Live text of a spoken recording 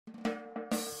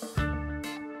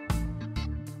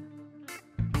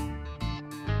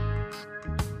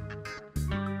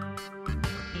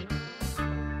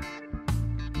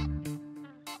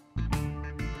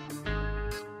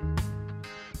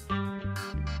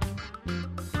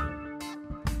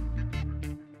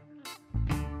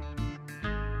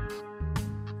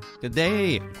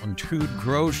Today on Dude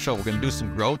Grow Show, we're going to do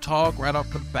some grow talk right off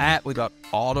the bat. We got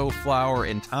Autoflower,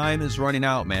 and time is running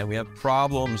out, man. We have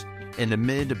problems in the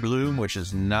mid-bloom, which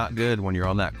is not good when you're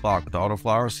on that clock with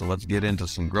Autoflower. So let's get into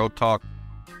some grow talk.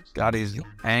 Scotty's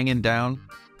hanging down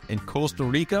in Costa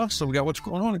Rica. So we got what's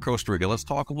going on in Costa Rica. Let's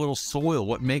talk a little soil.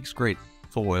 What makes great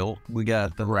soil? We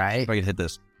got the right. If I can hit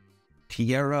this.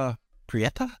 Tierra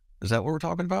Prieta? Is that what we're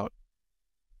talking about?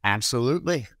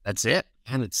 Absolutely. That's it.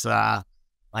 And it's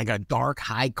like a dark,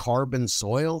 high carbon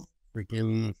soil.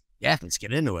 Freaking, yeah, let's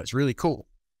get into it. It's really cool.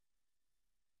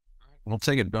 We'll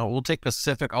take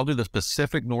Pacific. I'll do the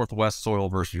Pacific Northwest soil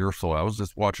versus your soil. I was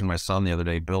just watching my son the other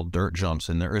day build dirt jumps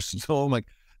in there. So I'm like,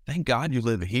 thank God you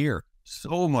live here.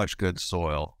 So much good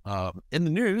soil. In the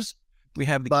news, we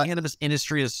have the cannabis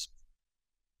industry is,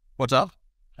 what's up?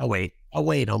 I'll wait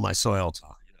on my soil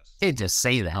talk. Can't just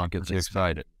say that. I'll get you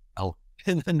excited.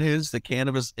 In the news, the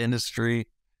cannabis industry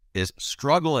is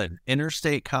struggling.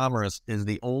 Interstate commerce is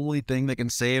the only thing that can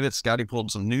save it. Scotty pulled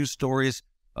some news stories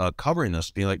covering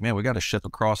this, being like, man, we got to ship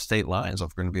across state lines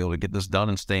if we're going to be able to get this done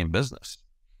and stay in business.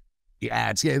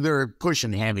 Yeah, they're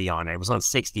pushing heavy on it. It was on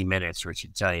 60 Minutes, which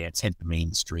should tell you it's hit the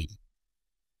mainstream.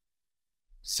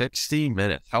 60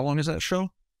 Minutes. How long is that show?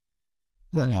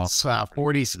 It's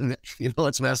 40. You know,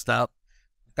 it's messed up.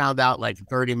 Found out like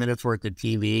 30 minutes worth of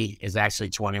TV is actually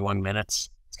 21 minutes.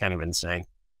 It's kind of insane.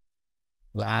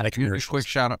 A lot of commercials. Quick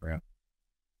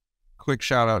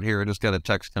shout out here. I just got a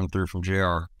text come through from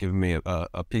JR giving me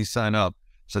a peace sign up.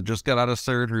 So just got out of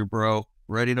surgery, bro.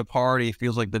 Ready to party.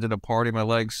 Feels like they did a party in my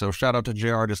legs. So shout out to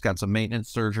JR. Just got some maintenance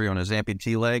surgery on his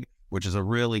amputee leg, which is a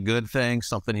really good thing,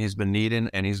 something he's been needing,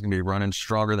 and he's going to be running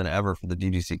stronger than ever for the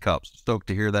DGC Cups. Stoked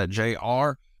to hear that,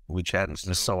 JR. We'll be chatting. This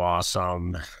is so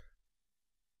awesome.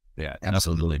 Yeah,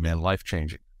 absolutely, man.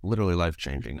 Life-changing. Literally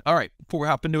life-changing. All right, before we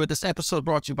hop into it, this episode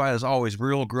brought to you by, as always,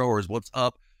 Real Growers. What's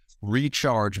up?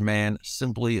 Recharge, man.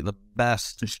 Simply the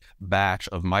best batch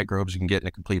of microbes you can get in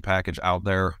a complete package out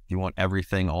there. If you want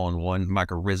everything all in one,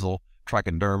 mycorrhizal,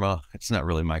 trichoderma. It's not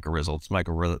really mycorrhizal. It's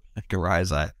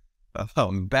mycorrhizae.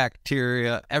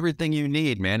 Bacteria, everything you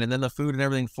need, man. And then the food and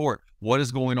everything for it. What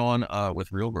is going on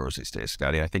with Real Growers these days,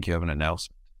 Scotty? I think you have an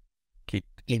announcement.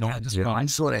 I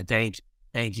just want to thank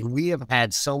you. We have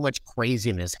had so much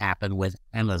craziness happen with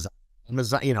Amazon.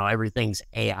 You know, everything's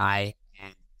AI,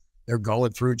 and they're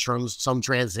going through some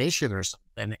transition or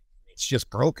something. It's just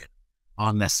broken.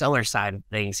 On the seller side of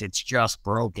things, it's just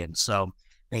broken. So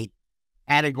they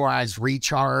categorize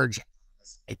Recharge.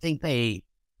 I think they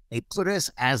put us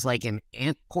as like an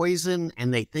ant poison,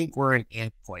 and they think we're an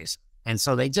ant poison. And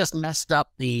so they just messed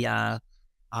up the,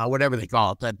 whatever they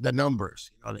call it, the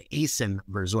numbers, you know, the ASIN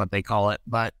numbers, what they call it.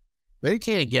 But they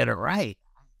can't get it right.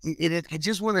 I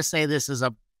just want to say this is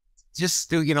the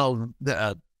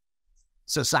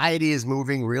society is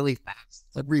moving really fast.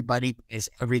 Everybody is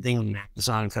everything on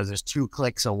Amazon because it's 2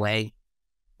 clicks away.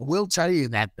 We'll tell you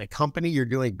that the company you're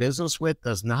doing business with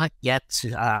does not get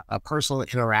a personal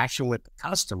interaction with the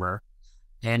customer,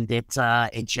 and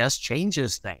it just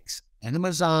changes things.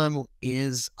 Amazon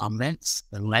is immense,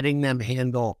 and letting them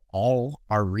handle all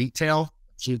our retail,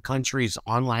 2 countries'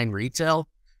 online retail,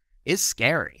 is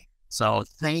scary. So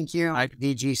thank you,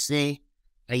 DGC.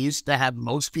 I used to have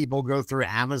most people go through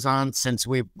Amazon since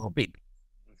we will be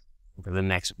for the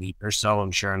next week or so.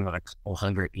 I'm sure another couple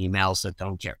hundred emails that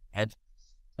don't get read.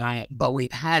 But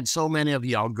we've had so many of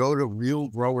y'all go to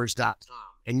realgrowers.com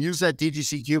and use that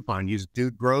DGC coupon. Use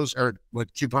Dude Grows, or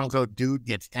with coupon code Dude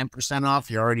gets 10%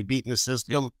 off. You're already beating the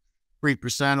system.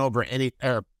 3% over any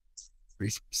 3%.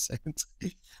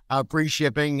 Free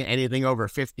shipping, anything over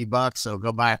 $50. So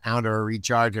go buy a pound or a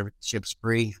Recharge. It ships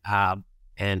free.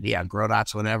 And yeah, grow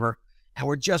dots, whatever. And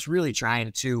we're just really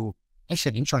trying to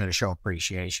show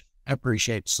appreciation. I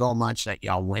appreciate so much that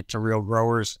y'all went to Real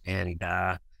Growers and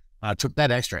took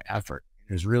that extra effort.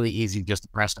 It was really easy just to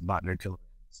press the button or two.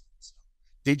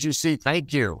 DGC,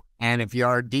 thank you. And if you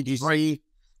are DGC,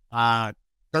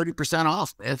 30%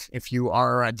 off. If you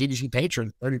are a DGC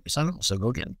patron, 30% off. So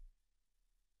go get it.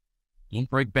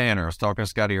 Break Banner. I was talking to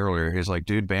Scotty earlier. He's like,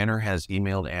 dude, Banner has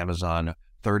emailed Amazon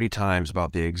 30 times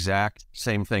about the exact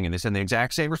same thing, and they send the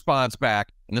exact same response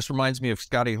back. And this reminds me of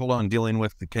Scotty, hold on, dealing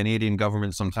with the Canadian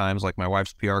government sometimes, like my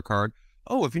wife's PR card.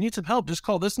 Oh, if you need some help, just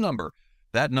call this number.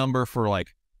 That number for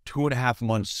like 2.5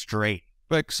 months straight.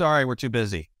 Like, sorry, we're too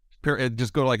busy.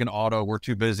 Just go to like an auto, we're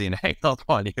too busy, and hang up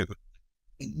on you.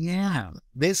 Yeah,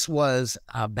 this was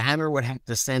Banner would have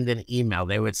to send an email.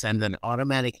 They would send an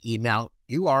automatic email.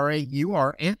 You are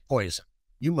ant poison.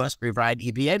 You must provide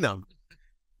EPA number.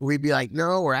 we'd be like,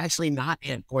 no, we're actually not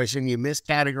ant poison. You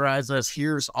miscategorized us.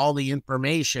 Here's all the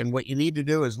information. What you need to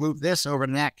do is move this over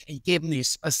to that. He gave them these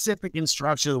specific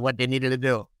instructions of what they needed to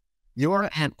do. You're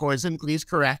ant poison, please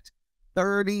correct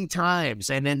 30 times.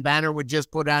 And then Banner would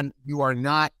just put on, you are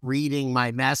not reading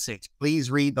my message. Please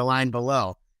read the line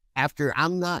below. After,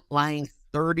 I'm not lying,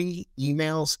 30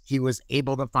 emails, he was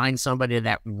able to find somebody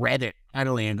that read it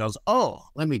finally and goes, oh,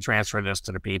 let me transfer this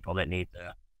to the people that need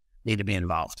to be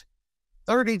involved.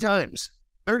 30 times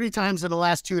in the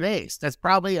last 2 days. That's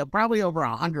probably over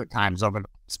 100 times over the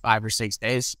last 5 or 6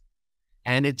 days.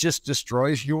 And it just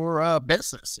destroys your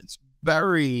business. It's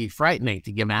very frightening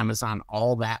to give Amazon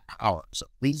all that power. So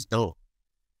please don't.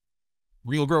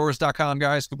 RealGrowers.com,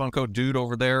 guys. Coupon code DUDE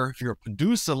over there. If you're a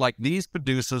producer like these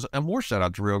producers, and more shout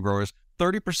out to Real Growers,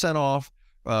 30% off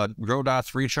Grow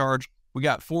Dots Recharge. We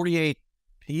got 48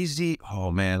 PZ.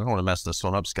 Oh, man, I don't want to mess this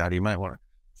one up, Scotty. You might want to.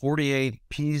 48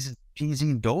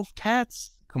 PZ Dove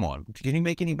Cats? Come on. Can you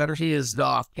make any better? Pissed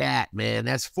off cat, man.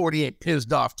 That's 48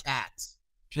 pissed off cats.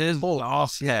 Pissed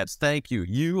off cats. Thank you.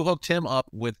 You hooked him up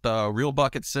with Real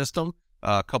Bucket System.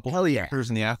 A couple years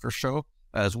in the after show,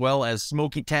 as well as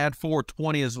Smoky Tad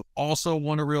 420 is also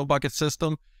one of Real Bucket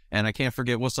System. And I can't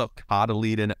forget, what's up,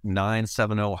 Codeliden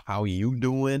 970. How you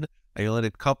doing? I let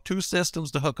it cup 2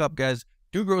 systems to hook up, guys.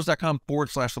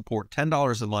 DudeGrows.com/support,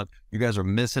 $10 a month. You guys are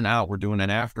missing out. We're doing an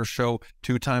after show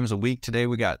 2 times a week. Today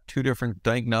we got 2 different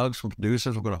dank nugs from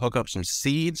producers. We're going to hook up some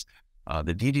seeds.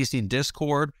 The DGC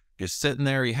Discord, you're sitting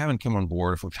there. You haven't come on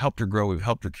board. If we've helped you grow, we've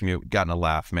helped your commute, we've gotten a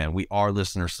laugh, man. We are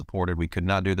listener supported. We could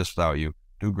not do this without you.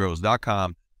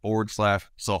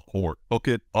 DudeGrows.com/support. Hook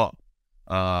it up.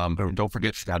 Don't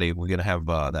forget, Scotty, we're going to have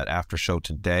that after show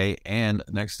today and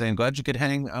next day. I'm glad you could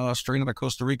hang straight out of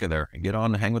Costa Rica there and get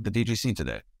on and hang with the DGC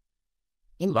today.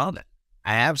 I love it.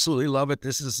 I absolutely love it.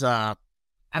 This is, I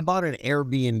bought an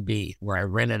Airbnb where I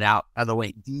rented out. By the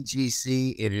way,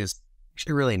 DGC, it is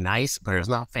actually really nice, but it's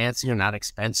not fancy or not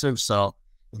expensive. So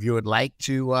if you would like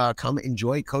to come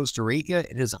enjoy Costa Rica,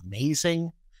 it is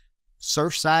amazing.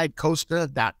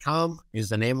 Surfsidecosta.com is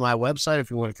the name of my website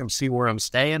if you want to come see where I'm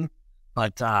staying.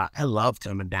 But I love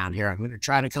coming down here. I'm going to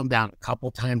try to come down a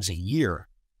couple times a year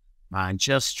and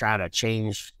just try to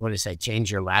change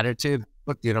your latitude.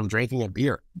 Look, dude, I'm drinking a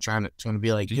beer. I'm trying to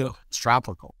be like you. It's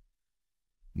tropical.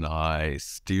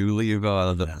 Nice. Do you leave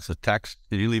the text?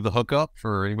 Did you leave the hookup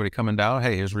for anybody coming down?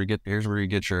 Hey, here's where you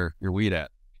get your weed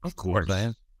at. Of course,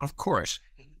 man. Of course.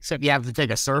 Except you have to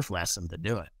take a surf lesson to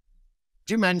do it.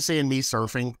 Do you mind seeing me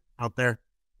surfing out there?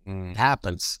 It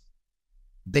happens.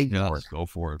 Big board. Let's go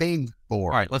for it. Big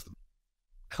board. All right, let's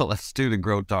do the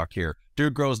grow talk here.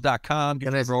 DudeGrows.com.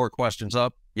 Get the grower questions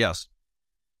up. Yes.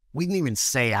 We didn't even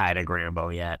say hi to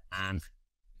Grambo yet, man.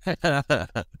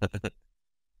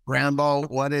 Grambo,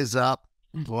 what is up?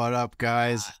 What up,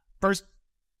 guys? First,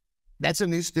 that's a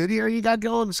new studio you got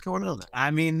going? What's going on?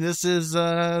 I mean, this is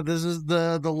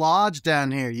the lodge down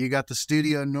here. You got the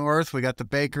studio north. We got the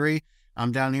bakery.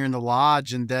 I'm down here in the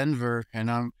lodge in Denver,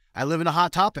 and I live in a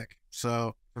Hot Topic.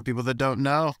 So for people that don't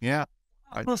know, yeah,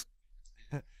 I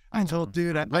told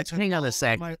dude, hang on a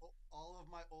sec. All of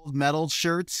my old metal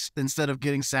shirts, instead of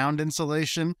getting sound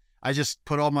insulation, I just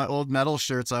put all my old metal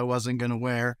shirts I wasn't gonna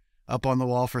wear up on the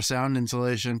wall for sound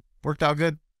insulation. Worked out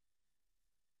good.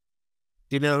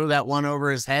 Do you know who that one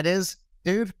over his head is,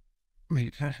 dude?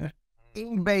 Ingve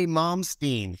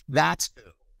Malmsteen. That's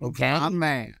who. Okay, oh,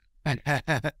 man.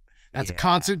 That's a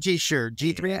concert T-shirt.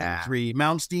 G3,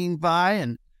 Malmsteen by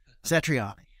and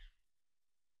Cetriani.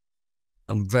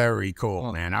 Very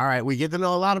cool, man. All right, we get to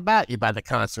know a lot about you by the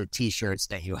concert T-shirts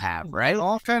that you have, right?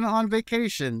 All kind of on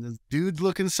vacation. The dude's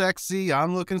looking sexy.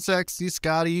 I'm looking sexy.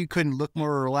 Scotty, you couldn't look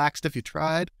more relaxed if you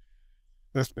tried.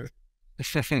 I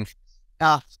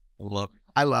love it.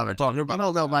 I don't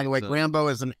know, by the way, Grambo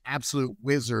is an absolute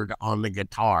wizard on the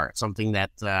guitar. It's something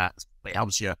that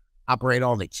helps you operate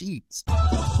all the keys.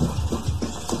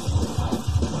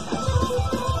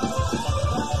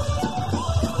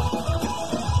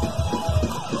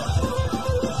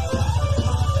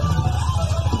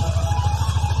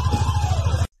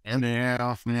 And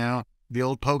yeah, the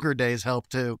old poker days help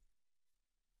too.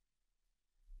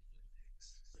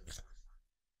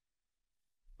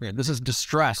 Yeah, this is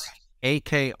Distress,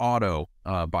 AK Auto,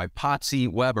 by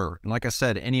Potsy Weber. And like I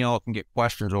said, any of y'all can get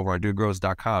questions over at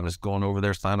DudeGrows.com. Just going over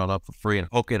there, sign on up for free and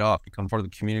hook it up. Become part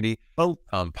of the community. Oh,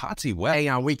 Potsy Weber.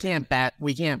 Hey, we can't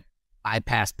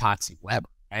bypass Potsy Weber,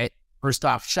 right? First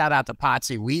off, shout out to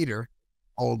Potsy Weeder,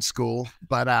 old school.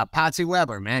 But Potsy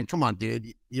Weber, man, come on,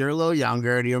 dude. You're a little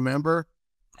younger. Do you remember?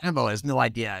 Embo has no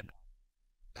idea.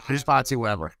 Who's Potsy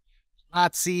Weber?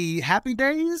 Potsy Happy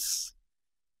Days?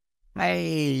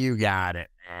 Hey, you got it,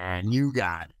 man. You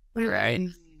got it. Right?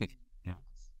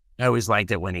 I always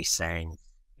liked it when he sang.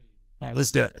 All right,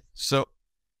 let's do it. So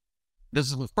this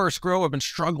is the first grow. I've been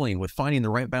struggling with finding the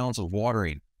right balance of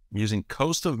watering. I'm using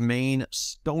Coast of Maine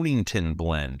Stonington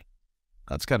blend.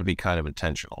 That's got to be kind of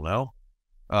intentional, no?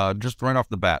 Just right off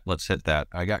the bat, let's hit that.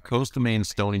 I got Coast of Maine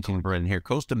Stonington blend here,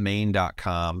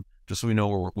 coastofmaine.com, just so we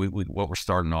know what we're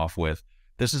starting off with.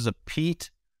 This is a peat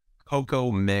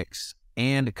cocoa mix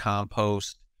and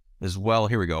compost as well.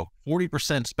 Here we go.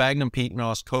 40% sphagnum peat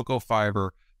moss, cocoa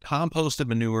fiber, composted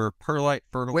manure, perlite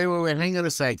fertilizer. Wait. Hang on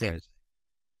a second.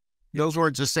 Those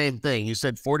words the same thing. You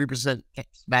said 40%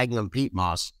 sphagnum peat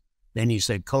moss. Then you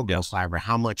said cocoa fiber.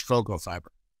 How much cocoa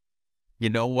fiber? You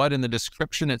know what? In the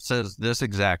description, it says this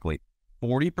exactly.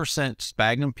 40%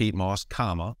 sphagnum peat moss,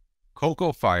 comma,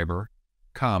 cocoa fiber,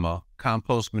 comma,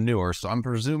 compost manure. So I'm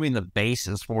presuming the base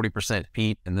is 40%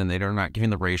 peat, and then they're not giving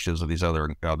the ratios of these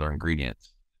other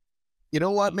ingredients. You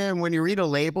know what, man? When you read a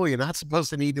label, you're not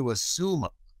supposed to need to assume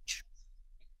much.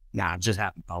 Nah, just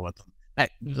have to go with them.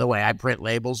 The way I print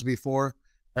labels before,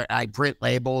 I print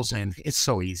labels, and it's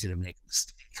so easy to make a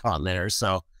mistake on there.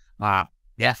 So,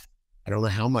 yeah, I don't know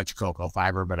how much cocoa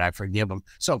fiber, but I forgive them.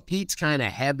 So peat's kind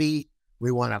of heavy.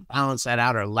 We want to balance that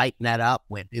out or lighten that up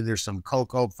with either some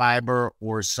cocoa fiber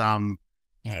or some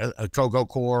a cocoa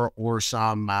core or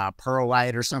some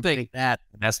perlite or something like that.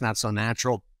 That's not so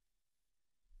natural.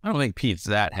 I don't think peat's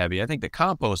that heavy. I think the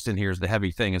compost in here is the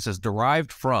heavy thing. It says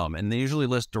derived from, and they usually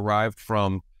list derived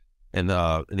from, and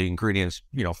the ingredients,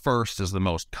 first is the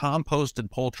most composted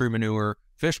poultry manure,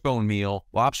 fishbone meal,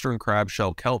 lobster and crab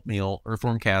shell, kelp meal,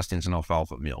 earthworm castings, and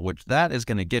alfalfa meal, which that is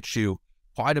going to get you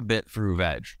quite a bit through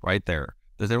veg right there.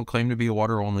 They don't claim to be a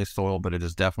water-only soil, but it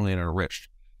is definitely an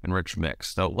enriched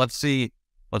mix. So let's see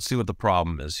what the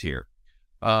problem is here.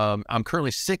 I'm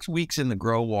currently 6 weeks in the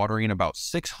grow, watering about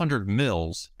 600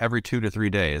 mils every 2 to 3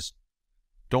 days.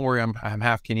 Don't worry, I'm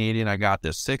half Canadian. I got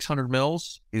this. 600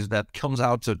 mils that comes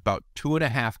out to about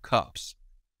 2.5 cups.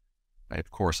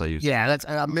 Of course, I use. Yeah, that's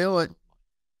a mil.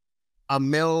 A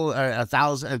mil,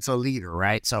 1,000. It's a liter,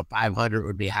 right? So 500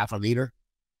 would be half a liter.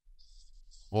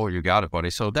 Oh, you got it, buddy.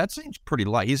 So that seems pretty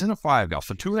light. He's in a 5-gal,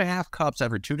 so 2.5 cups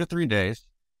every 2 to 3 days.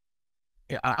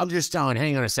 Yeah, I'm just telling.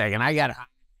 Hang on a second. I got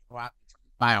to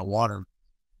buy a water.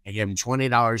 I give him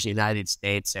 $20 United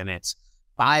States, and it's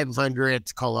 500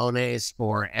 colones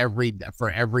for every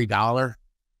dollar.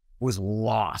 Was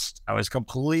lost. I was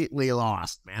completely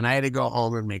lost, man. I had to go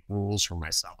home and make rules for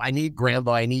myself. I need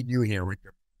Grambo. I need you here with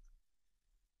your.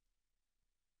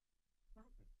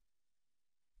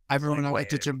 When I went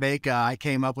to Jamaica, I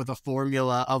came up with a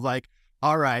formula of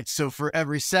all right, so for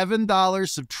every $7,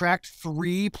 subtract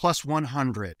 3 plus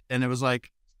 100. And it was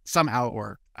somehow it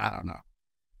worked. I don't know.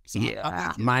 So,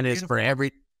 yeah, mine is for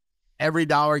every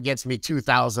dollar gets me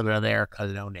 2,000 of their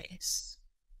colones.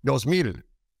 Those meters.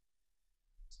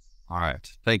 All right.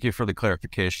 Thank you for the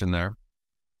clarification there.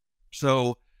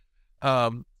 So,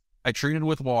 I treated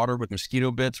with water with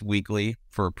mosquito bits weekly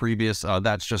for a previous,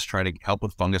 that's just trying to help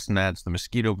with fungus gnats. The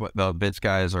mosquito bits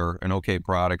guys are an okay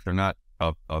product. They're not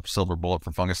a silver bullet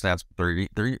for fungus gnats, but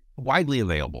they're widely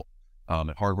available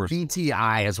at hardware.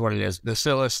 BTI is what it is.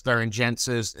 Bacillus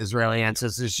thuringiensis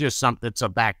israeliensis is just something, it's a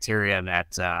bacteria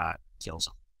that kills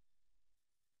them.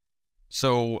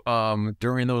 So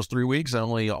during those 3 weeks, I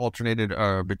only alternated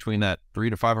between that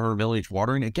 300 to 500 ml each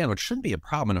watering. Again, which shouldn't be a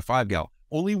problem in a 5-gal.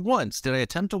 Only once did I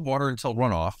attempt to water until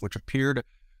runoff,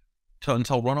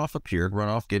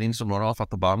 runoff, getting some runoff at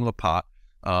the bottom of the pot,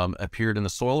 appeared, and the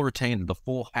soil retained the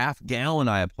full half gallon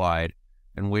I applied,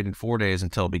 and waited 4 days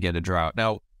until it began to drought.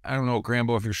 Now, I don't know,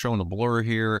 Grambo, if you're showing a blur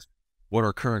here, what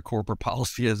our current corporate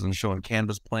policy is and showing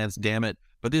cannabis plants, damn it.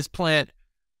 But this plant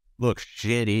looks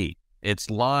shitty. It's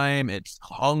lime, it's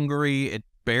hungry, it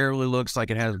barely looks like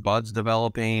it has buds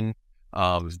developing,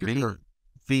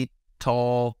 feet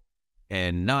tall,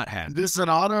 and not happy. This is an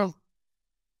auto?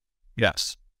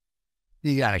 Yes.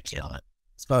 You got to kill it.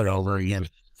 Start over again.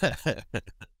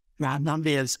 I'm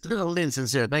being still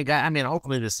insincere. Thank God. I mean,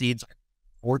 hopefully the seeds aren't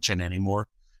fortune anymore.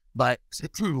 But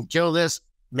kill this.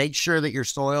 Make sure that your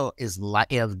soil is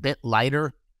a bit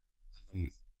lighter.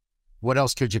 What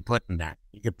else could you put in that?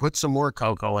 You could put some more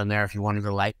cocoa in there if you wanted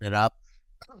to lighten it up.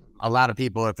 A lot of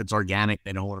people, if it's organic,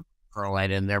 they don't want to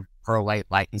perlite in there. Perlite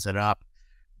lightens it up.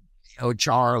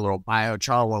 Biochar, a little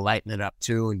biochar will lighten it up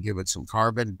too and give it some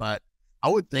carbon. But I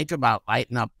would think about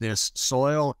lighting up this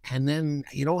soil, and then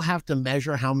you don't have to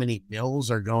measure how many mils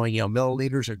are going,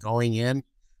 milliliters are going in.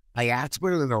 I have to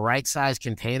put it in the right size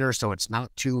container so it's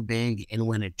not too big. And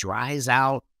when it dries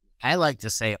out, I like to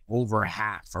say over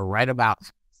half or right about.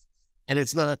 And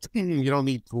it's not, you don't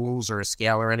need tools or a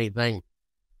scale or anything.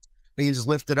 But you just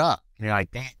lift it up. And you're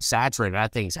like, damn, saturated,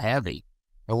 that thing's heavy.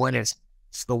 And when it's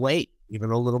the weight,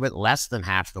 even a little bit less than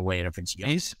half the weight if it's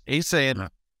young. He's saying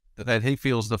that he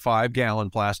feels the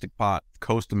 5-gallon plastic pot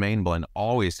Coast to Maine blend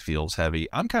always feels heavy.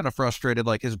 I'm kind of frustrated.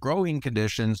 Like his growing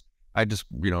conditions, I just,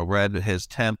 read his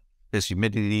temp, his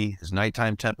humidity, his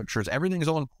nighttime temperatures, everything's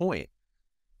on point.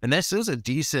 And this is a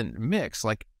decent mix.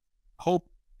 Like,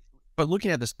 but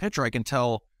looking at this picture, I can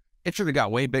tell it should have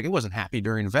got way big. It wasn't happy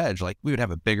during veg. Like, we would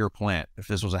have a bigger plant if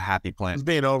this was a happy plant. It was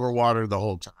being overwatered the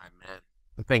whole time, man.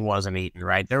 The thing wasn't eating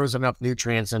right. There was enough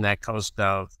nutrients in that coast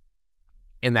of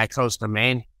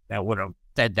Maine that would have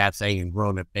fed that thing and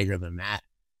grown it bigger than that.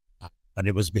 But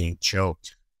it was being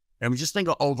choked. I mean, just think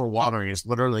of overwatering is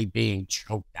literally being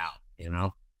choked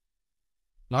out,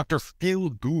 Dr.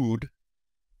 Feelgood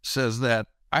says that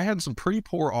I had some pretty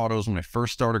poor autos when I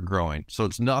first started growing, so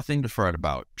it's nothing to fret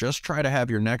about. Just try to have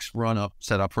your next run-up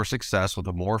set up for success with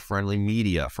a more friendly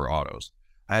media for autos.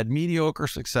 I had mediocre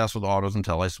success with autos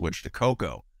until I switched to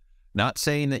cocoa. Not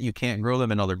saying that you can't grow them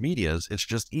in other medias, it's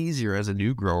just easier as a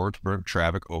new grower to prevent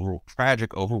tragic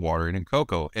overwatering in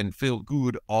cocoa. And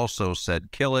Feelgood also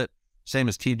said, kill it. Same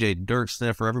as TJ Dirt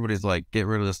Sniffer. Everybody's like, get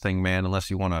rid of this thing, man, unless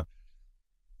you want to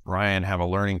Ryan have a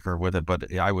learning curve with it,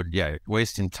 but I would,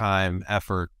 wasting time,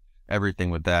 effort,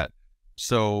 everything with that.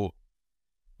 So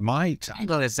I'm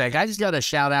going to say, I just got to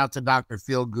shout out to Dr.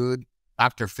 Feelgood.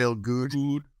 Dr.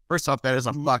 Feelgood. First off, that is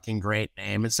a fucking great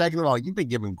name. And second of all, you've been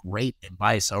giving great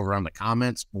advice over on the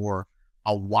comments for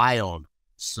a while.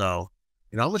 So,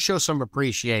 let's show some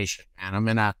appreciation,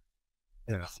 man.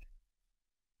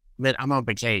 I'm on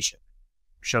vacation.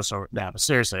 Show some, but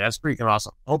seriously, that's freaking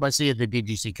awesome. Hope I see you at the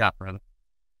DGC Cup, brother.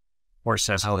 Horse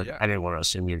says, I didn't want to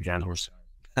assume you're gentle.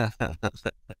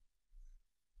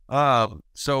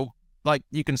 So like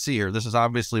you can see here, this is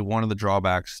obviously one of the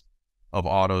drawbacks of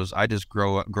autos. I just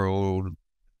grew out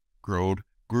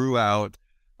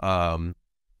 2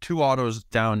 autos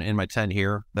down in my tent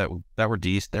here that were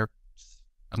decent.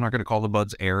 I'm not going to call the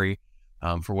buds airy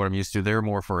for what I'm used to. They're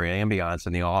more for ambiance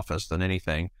in the office than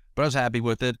anything, but I was happy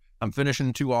with it. I'm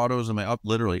finishing 2 autos and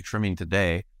literally trimming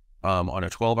today on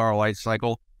a 12-hour light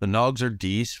cycle. The nugs are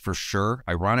decent for sure.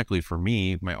 Ironically for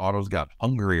me, my autos got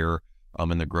hungrier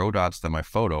in the grow dots than my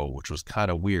photo, which was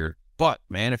kind of weird. But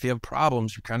man, if you have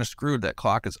problems, you're kind of screwed. That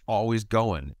clock is always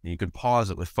going. You can pause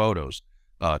it with photos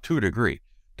to a degree,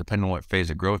 depending on what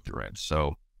phase of growth you're in.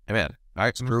 So, hey man,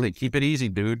 really keep it easy,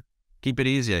 dude. Keep it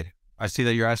easy. I see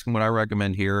that you're asking what I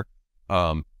recommend here.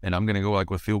 And I'm going to go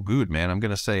like with Feel Good, man. I'm going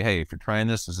to say, hey, if you're trying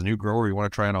this as a new grower, you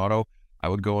want to try an auto, I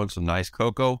would go on some nice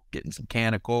cocoa, get in some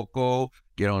can of cocoa,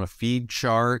 get on a feed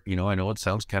chart. I know it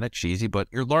sounds kind of cheesy, but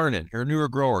you're learning. You're a newer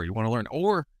grower. You want to learn,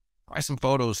 or try some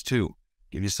photos too.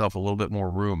 Give yourself a little bit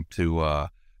more room to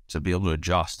be able to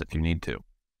adjust if you need to.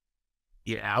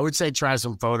 Yeah, I would say try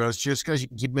some photos just because you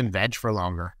can keep them in veg for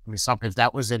longer. I mean, if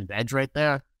that was in veg right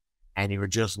there and you were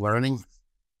just learning,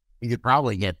 you could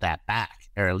probably get that back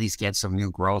or at least get some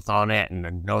new growth on it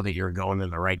and know that you're going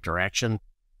in the right direction.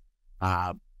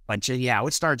 But yeah, I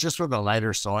would start just with a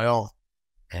lighter soil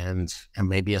and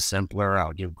maybe a simpler.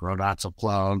 I'll give Grow Dots a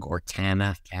plug or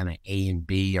Canna A and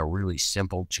B, a really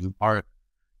simple 2-part.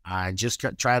 Just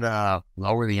try to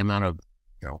lower the amount of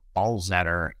balls that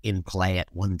are in play at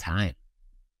one time.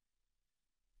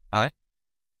 All right.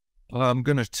 I'm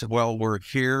gonna while we're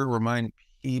here, remind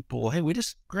people. Hey,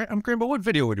 I'm Grambo. What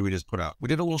video did we just put out? We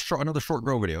did another short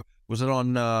grow video. Was it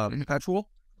on Perpetual?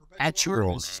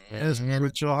 Perpetuals. Yes,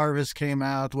 Perpetual Harvest came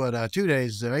out, 2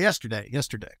 days, yesterday.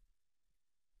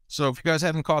 So if you guys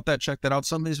haven't caught that, check that out.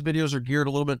 Some of these videos are geared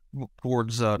a little bit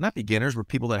towards, not beginners, but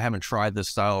people that haven't tried this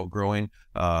style of growing.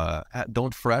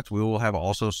 Don't fret. We will have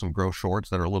also some grow shorts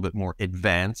that are a little bit more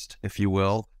advanced, if you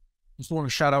will. Just want to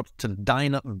shout out to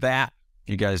Dyna Vat.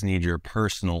 If you guys need your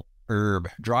personal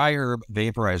dry herb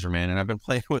vaporizer, man. And I've been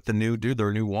playing with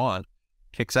their new wand.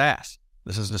 Kicks ass.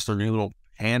 This is just their new little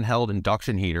handheld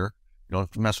induction heater. You don't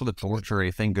have to mess with a torch or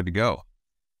anything. Good to go.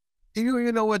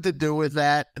 You know what to do with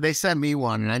that? They sent me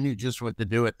one, and I knew just what to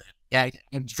do with it. Yeah,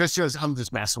 I'm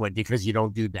just messing with you because you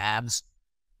don't do dabs.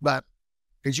 But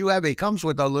because it comes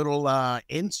with a little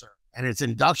insert, and it's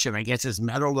induction. I guess it's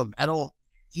metal to metal,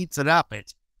 heats it up.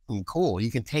 It's cool. You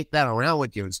can take that around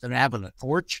with you instead of having a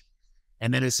torch.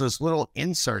 And then it's this little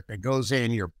insert that goes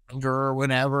in your finger or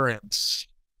whatever.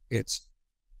 It's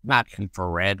not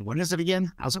infrared. What is it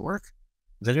again? How's it work?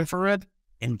 Is it infrared?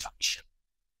 Induction.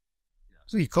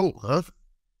 Pretty cool, huh?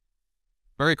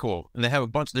 Very cool. And they have a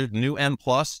bunch of new M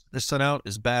Plus they sent out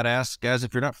is badass. Guys,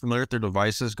 if you're not familiar with their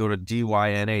devices, go to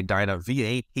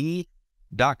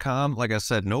dynavap.com. Like I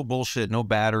said, no bullshit, no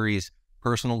batteries.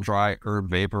 personal dry herb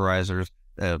vaporizers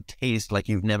that taste like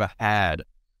you've never had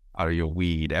out of your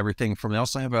weed. Everything from, they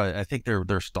also have I think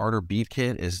their starter beef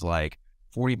kit is like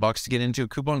 $40 to get into.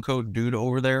 Coupon code dude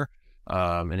over there.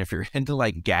 And if you're into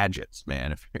like gadgets,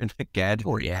 man, if you're into gadgets,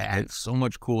 it's so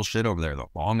much cool shit over there. The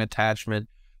long attachment,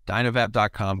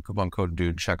 Dynavap.com, coupon code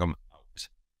dude, check them out.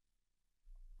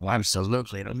 Well,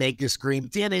 absolutely. It'll make you scream,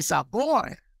 "Tienes a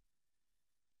boy."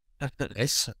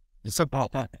 It's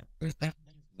about that.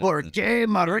 Or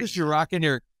game, you're rocking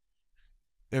your.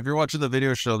 If you're watching the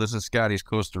video show, this is Scotty's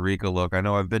Costa Rica look. I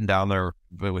know I've been down there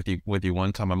with you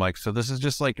one time. I'm like, so this is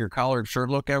just like your collared shirt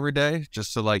look every day,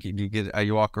 just so like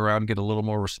you walk around, get a little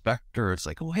more respect, or it's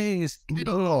like, oh hey,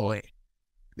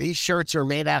 these shirts are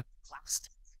made out of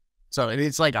plastic, so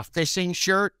it's like a fishing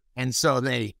shirt, and so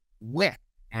they whip,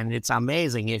 and it's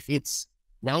amazing. If it's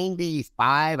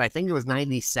 95, I think it was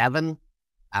 97,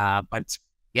 but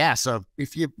yeah. So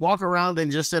if you walk around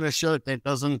in just in a shirt that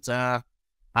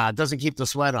doesn't keep the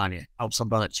sweat on you, helps a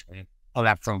bunch, man. Oh,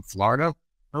 that from Florida.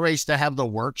 I used to have the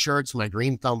work shirts, my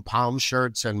green thumb palm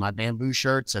shirts and my bamboo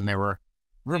shirts, and they were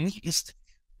really, I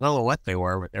don't know what they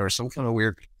were, but they were some kind of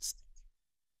weird.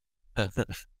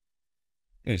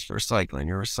 It's recycling.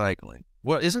 You're recycling.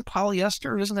 What isn't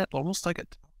polyester? Isn't that almost like a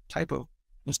type of?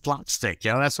 It's plastic.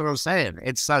 Yeah, that's what I'm saying.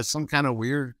 It's some kind of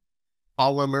weird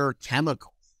polymer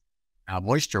chemical,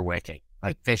 moisture wicking,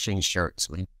 like fishing shirts.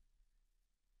 I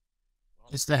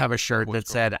used to have a shirt that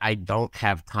said, "I don't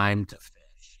have time to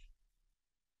fish."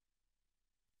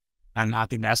 I'm not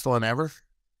the best one ever.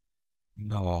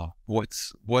 No.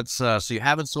 What's so you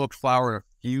haven't smoked flower in a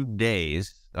few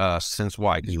days, since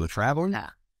why? Because you were traveling? Yeah.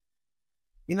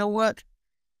 You know what?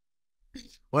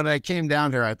 When I came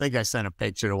down here, I think I sent a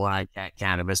picture to one at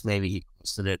Cannabis. Maybe he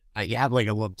posted it. You have like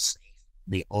a little safe,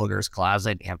 the owner's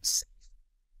closet. You have a safe.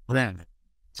 Well, then,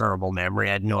 terrible memory.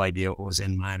 I had no idea what was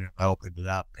in mine. I opened it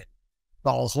up, and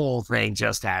the whole thing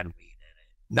just had weed in it.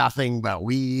 Nothing but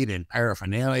weed and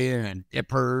paraphernalia and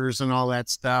dippers and all that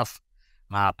stuff.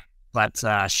 But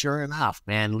sure enough,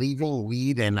 man, leaving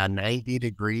weed in a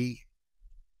 90-degree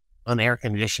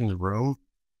unair-conditioned room,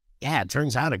 yeah, it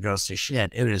turns out it goes to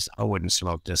shit. I wouldn't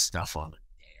smoke this stuff on the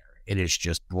air. It is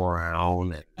just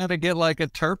brown. Had to get like a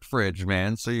terp fridge,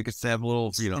 man, so you could have a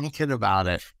little, Thinking about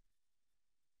it.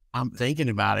 I'm thinking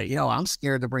about it. I'm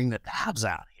scared to bring the dabs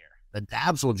out here. The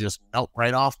dabs will just melt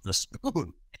right off the spoon.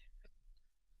 I'm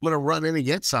going to run in and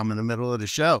get some in the middle of the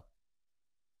show.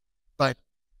 But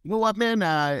you know what, man?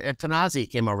 Tanazi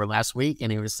came over last week,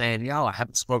 and he was saying, I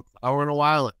haven't smoked flower in a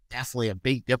while. It's definitely a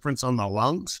big difference on the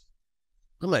lungs.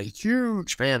 I'm a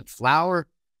huge fan of flower.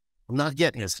 I'm not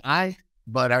getting as high,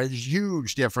 but a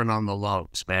huge difference on the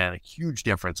lungs, man. A huge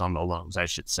difference on the lungs, I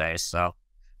should say. So,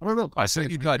 I don't know. I say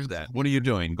you judge that. What are you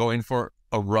doing? Going for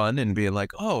a run and being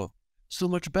like, oh, so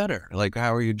much better. Like,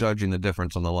 how are you judging the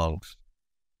difference on the lungs?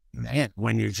 Man,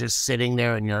 when you're just sitting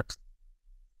there and you're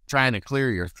trying to clear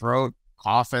your throat,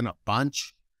 coughing a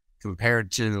bunch,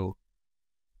 compared to,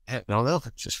 I don't know,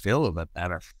 just feel a little bit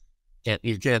better.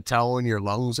 You can't tell when your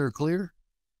lungs are clear?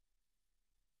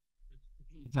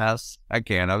 Yes, I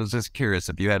can. I was just curious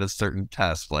if you had a certain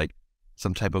test, like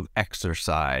some type of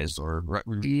exercise or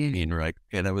routine, right?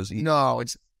 And it was no.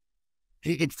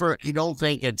 You don't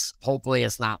think hopefully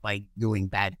it's not like doing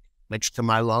bad damage to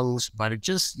my lungs, but it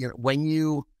just when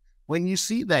you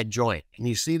see that joint and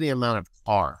you see the amount of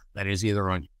tar that is either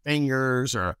on your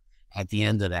fingers or at the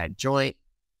end of that joint,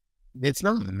 it's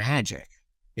not magic.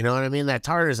 You know what I mean? That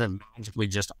tar doesn't magically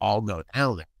just all go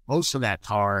down there. Most of that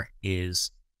tar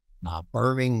is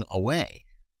burning away,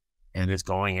 and it's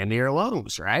going into your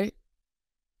lungs, right?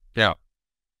 Yeah.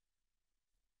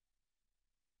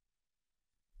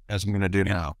 As I'm going to do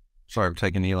now. Sorry, I'm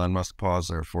taking Elon Musk pause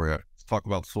there for you. Let's talk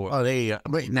about soil. Oh, there you go.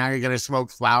 Wait, now you're going to smoke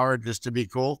flower just to be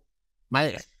cool?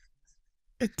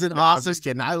 It's an awesome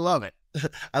skin. I love it.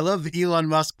 I love the Elon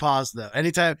Musk pause, though.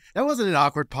 Anytime, that wasn't an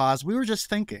awkward pause. We were just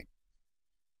thinking.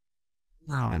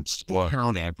 No,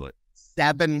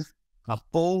 a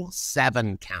full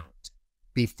 7 count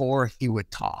before he would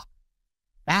talk.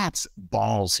 That's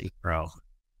ballsy, bro.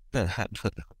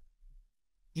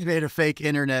 He made a fake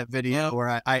internet video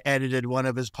where I edited one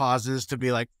of his pauses to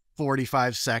be like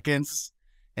 45 seconds,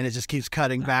 and it just keeps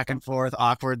cutting back and forth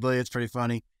awkwardly. It's pretty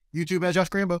funny. YouTube at Josh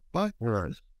Grambo. Bye.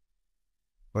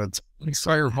 But I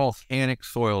saw your volcanic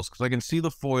soils because I can see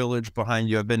the foliage behind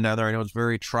you. I've been down there. I know it's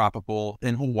very tropical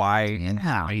in Hawaii.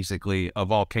 Yeah. Basically a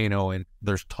volcano, and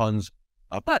there's tons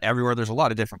not everywhere. There's a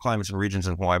lot of different climates and regions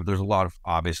in Hawaii, but there's a lot of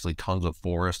obviously tons of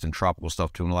forest and tropical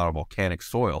stuff too, and a lot of volcanic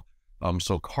soil.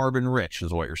 So carbon rich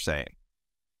is what you're saying.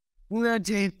 Well,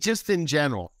 just in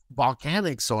general,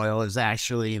 volcanic soil is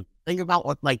actually Think about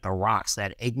what like the rocks,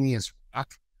 that igneous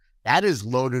rock, that is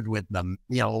loaded with the,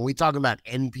 when we talk about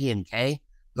NP and K,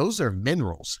 those are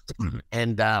minerals.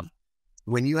 And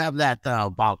when you have that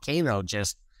volcano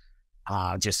just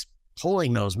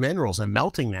pulling those minerals and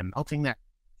melting that, and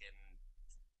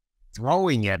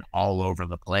throwing it all over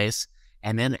the place.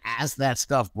 And then as that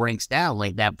stuff breaks down,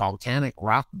 like that volcanic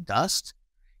rock dust,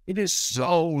 it is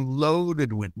so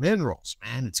loaded with minerals,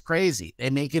 man. It's crazy. They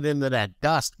make it into that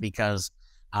dust because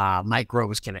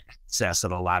microbes can access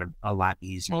it a lot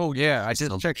easier. Oh yeah, I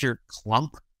just checked your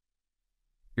clump.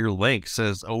 Your link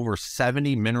says over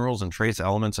 70 minerals and trace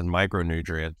elements and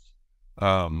micronutrients.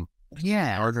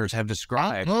 Gardeners have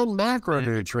described. And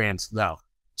macronutrients, though.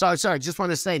 Sorry, just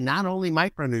want to say not only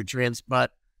micronutrients,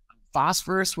 but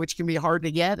phosphorus, which can be hard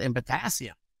to get, and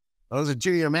potassium. Those are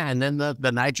two, man. And then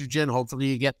the nitrogen, hopefully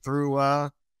you get through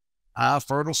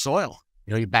fertile soil.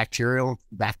 Your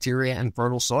bacteria and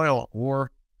fertile soil. All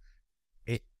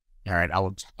right,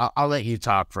 I'll let you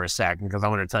talk for a second because I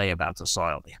want to tell you about the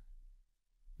soil.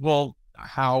 Well,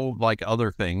 how, like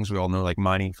other things, we all know, like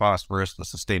mining phosphorus, the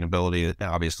sustainability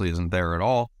obviously isn't there at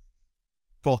all.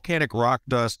 Volcanic rock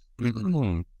dust,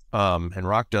 and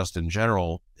rock dust in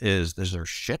general, is there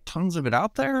shit tons of it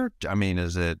out there? I mean,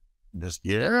 is it just,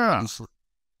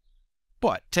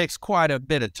 but takes quite a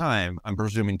bit of time, I'm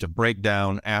presuming, to break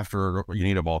down after you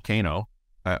need a volcano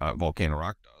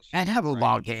rock dust. I have a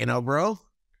volcano, bro.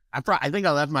 I think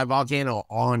I left my volcano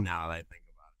on now that I think.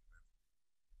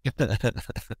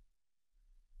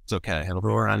 It's okay. It'll be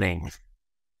running.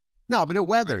 No, but it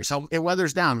weathers. It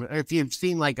weathers down. If you've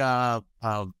seen like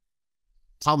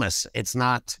pumice, it's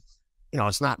not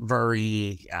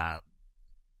very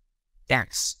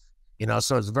dense.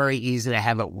 So it's very easy to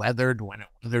have it weathered. When it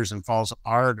weathers and falls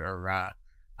apart or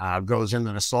goes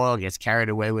into the soil, gets carried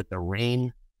away with the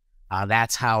rain.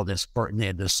 That's how the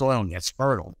soil gets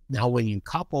fertile. Now, when you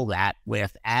couple that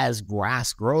with as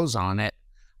grass grows on it,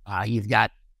 you've got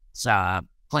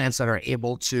plants that are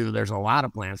able to, there's a lot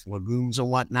of plants, legumes and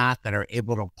whatnot, that are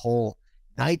able to pull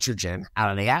nitrogen out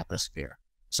of the atmosphere.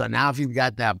 So now if you've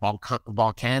got that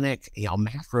volcanic,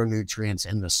 macronutrients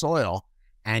in the soil,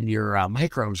 and your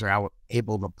microbes are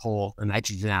able to pull the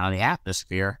nitrogen out of the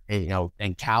atmosphere,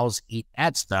 and cows eat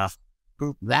that stuff,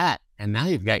 poop that, and now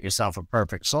you've got yourself a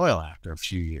perfect soil after a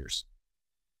few years.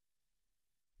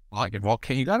 Like a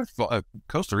volcano, you got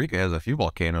Costa Rica has a few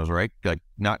volcanoes, right? Like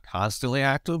not constantly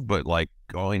active, but like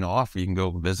going off. You can go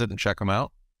visit and check them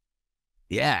out.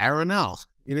 Yeah, Arenal.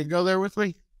 You didn't go there with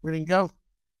me? We didn't go.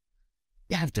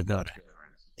 You have to go there.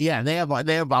 Yeah, they have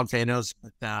volcanoes,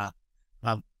 but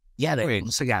they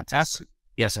also got.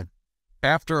 Yes, sir.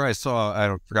 After I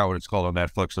forgot what it's called on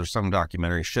Netflix. There's some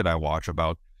documentary shit I watch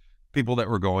about people that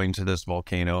were going to this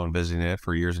volcano and visiting it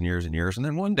for years and years and years. And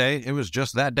then one day, it was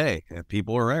just that day. And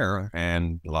people were there,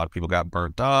 and a lot of people got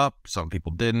burnt up. Some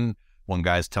people didn't. One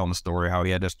guy's telling the story how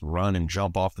he had to just run and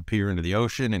jump off the pier into the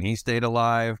ocean, and he stayed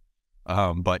alive.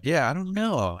 But yeah, I don't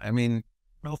know. I mean,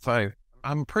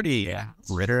 I'm pretty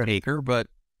risk taker, but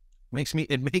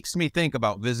it makes me think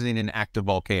about visiting an active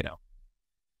volcano.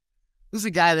 This is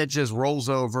a guy that just rolls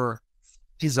over.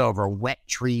 He's over wet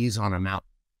trees on a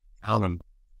mountain.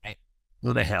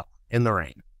 To the hill in the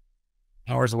rain,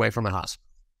 hours away from the hospital.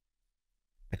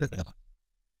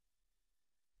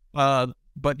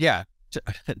 But yeah,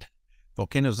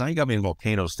 volcanoes. Now you got me in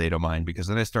volcano state of mind, because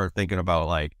then I start thinking about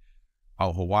like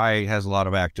how Hawaii has a lot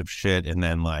of active shit, and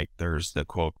then like there's the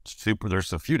quote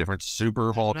there's a few different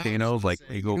super volcanoes. Like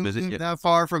you go visit that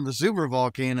far from the super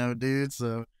volcano, dude.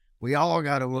 So we all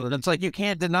got to. It's like you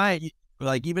can't deny it.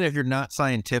 Like even if you're not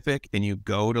scientific and you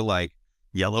go to like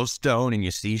Yellowstone and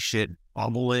you see shit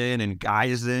bubbling and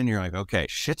geysing, you're like, okay,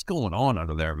 shit's going on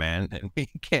under there, man, and we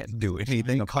can't do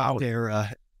anything about it. They're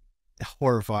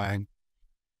horrifying.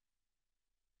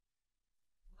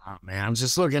 Oh man, I'm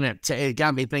just looking at it.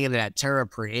 Got me thinking of that Terra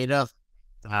Prieta.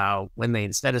 When they,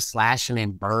 instead of slashing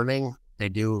and burning, they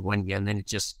do when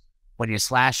you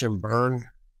slash and burn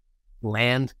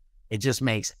land, it just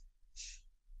makes.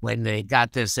 When they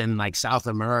got this in like South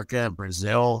America,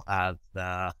 Brazil,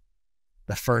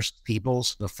 the first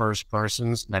peoples, the first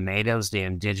persons, the natives, the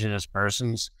indigenous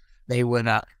persons, they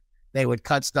would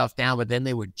cut stuff down, but then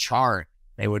they would char it.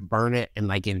 They would burn it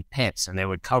in pits, and they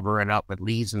would cover it up with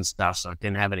leaves and stuff, so it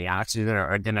didn't have any oxygen,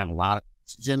 or it didn't have a lot of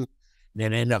oxygen.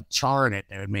 They'd end up charring it.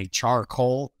 They would make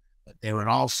charcoal, but they would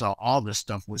also, all this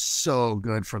stuff was so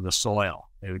good for the soil.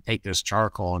 They would take this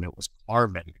charcoal, and it was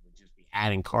carbon. It would just be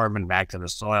adding carbon back to the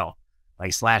soil.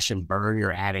 Like slash and burn,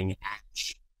 you're adding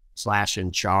ash. Slash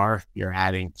and char, you're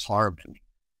adding carbon.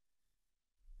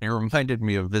 It reminded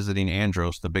me of visiting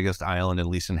Andros, the biggest island at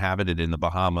least inhabited in the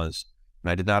Bahamas.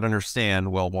 And I did not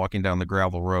understand while walking down the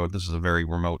gravel road, this is a very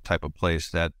remote type of place,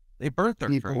 that they burnt their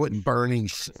People trash. wouldn't burning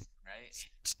shit, right?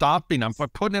 Stopping, I'm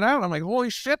putting it out. I'm like, holy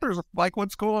shit, there's like,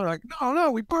 what's going on? Like,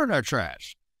 no, we burn our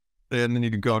trash. And then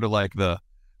you could go to like the,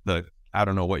 I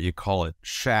don't know what you call it,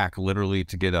 shack, literally,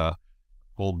 to get a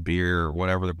cold beer or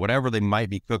whatever they might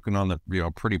be cooking on the,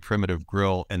 pretty primitive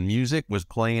grill. And music was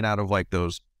playing out of like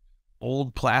those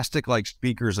old plastic like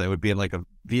speakers that would be in like a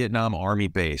Vietnam Army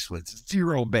base with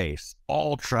zero bass,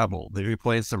 all treble. They'd be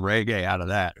playing some reggae out of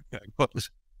that.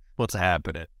 What's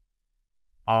happening?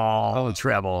 All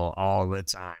treble all the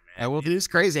time, man. It is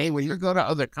crazy. Hey, when you go to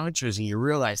other countries and you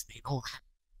realize they don't have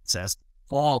access to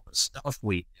all the stuff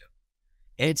we do,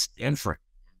 it's different.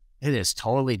 It is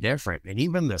totally different. And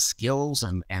even the skills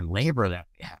and labor that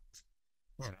we have.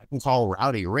 Man, I can call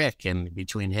Rowdy Rick, and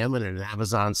between him and an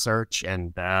Amazon search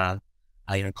and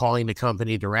calling the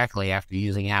company directly after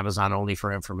using Amazon only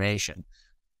for information.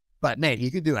 But man, you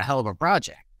could do a hell of a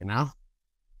project,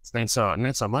 It's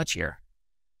not so much here.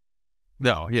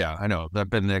 No, yeah, I know.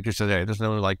 I've been there. Just today, there's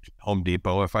no like Home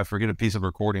Depot. If I forget a piece of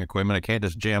recording equipment, I can't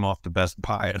just jam off to Best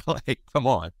Buy. Like, come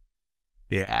on.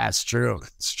 Yeah, it's true.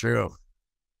 It's true.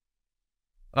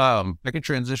 I can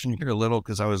transition here a little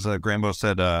because I was Grambo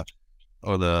said,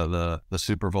 the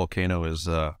super volcano is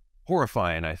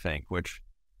horrifying. I think, which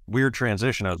weird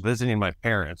transition. I was visiting my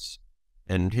parents,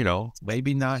 and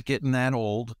maybe not getting that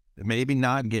old. Maybe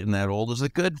not getting that old is a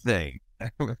good thing.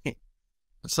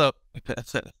 So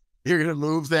you're gonna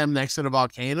move them next to the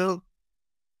volcano?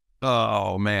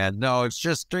 Oh man, no, it's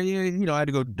just I had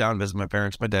to go down and visit my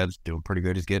parents. My dad's doing pretty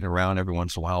good. He's getting around every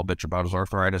once in a while, bitch about his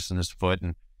arthritis in his foot,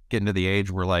 and getting to the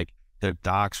age where like the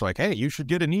doc's like, hey, you should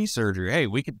get a knee surgery. Hey,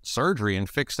 we could surgery and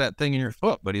fix that thing in your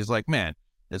foot. But he's like, man,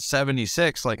 at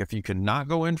 76, like if you could not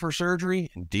go in for surgery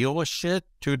and deal with shit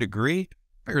to a degree,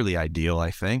 fairly ideal,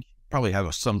 I think. Probably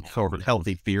have some sort of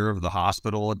healthy fear of the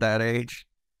hospital at that age.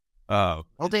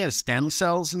 Don't they have stem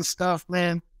cells and stuff,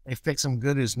 man? They fix them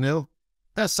good as new.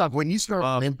 That sucks. When you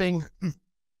start limping, and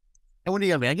what are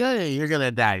you gonna be like? Hey, you're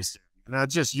gonna die soon. No,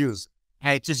 just use it.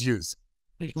 Hey, just use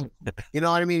it. You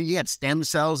know what I mean? You get stem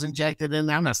cells injected in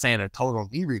there. I'm not saying a total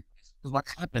knee replacement. Because what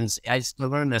happens, I used to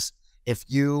learn this, if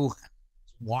you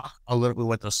walk a little bit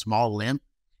with a small limp,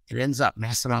 it ends up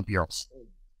messing up your whole,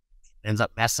 ends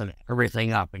up messing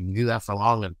everything up. And you do that for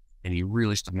long, and you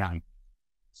really start dying.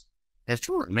 It's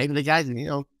true. Maybe the guys,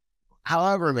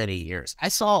 however many years. I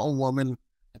saw a woman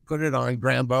put it on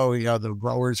Grambo, the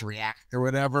growers react or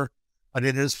whatever, but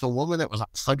it is the woman that was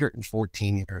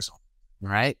 114 years old,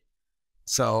 right?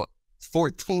 So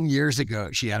 14 years ago,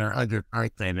 she had her 100th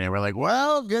birthday, and they were like,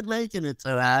 well, good making it to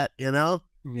that,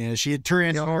 Yeah, she had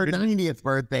turned her 90th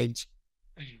birthday.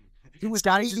 It was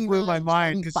dying blew my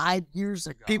mind 5 years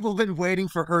ago. People have been waiting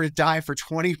for her to die for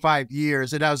 25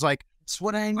 years, and I was like, that's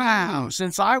what I know. Wow,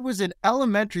 since I was in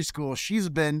elementary school, she's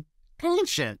been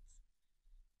patient.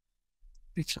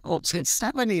 It's old since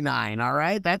 79, all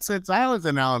right? That's since I was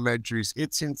in elementary.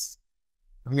 It's since,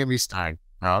 I'm going to be starting.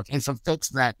 Okay, so fix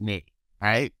that knee,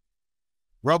 right?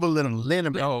 Rub a little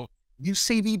liniment. Oh, Use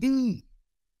CBD.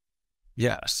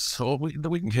 yes. So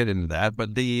we can get into that.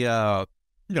 But the,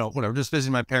 whatever, just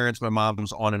visiting my parents, my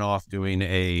mom's on and off doing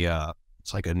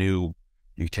it's like a new,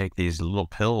 you take these little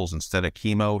pills instead of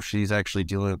chemo. She's actually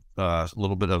dealing with a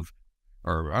little bit of,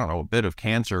 or I don't know, a bit of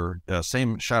cancer.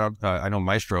 Same shout out. I know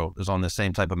Maestro is on the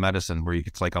same type of medicine where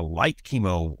it's like a light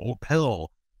chemo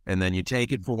pill, and then you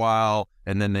take it for a while,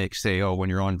 and then they say, oh, when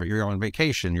you're on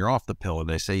vacation, you're off the pill, and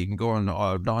they say you can go on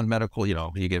non-medical.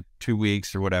 You get 2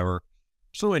 weeks or whatever.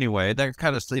 So anyway, that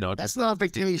kind of that's not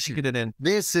vacation. Get it in.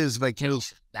 This is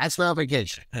vacation. That's not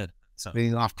vacation. So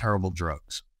being off terrible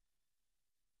drugs.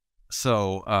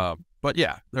 So, but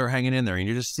yeah, they're hanging in there, and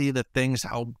you just see the things,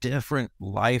 how different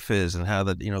life is, and how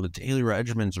the daily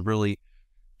regimen's really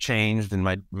changed. And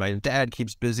my dad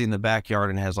keeps busy in the backyard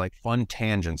and has like fun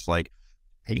tangents. Like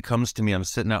he comes to me, I'm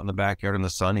sitting out in the backyard in the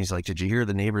sun. He's like, "Did you hear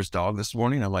the neighbor's dog this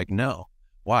morning?" I'm like, "No."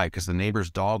 Why? Because the neighbor's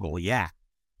dog will yak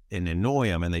and annoy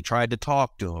him, and they tried to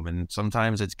talk to him, and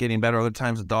sometimes it's getting better. Other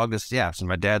times the dog just yaps, and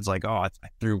my dad's like, "Oh, I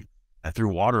threw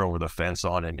water over the fence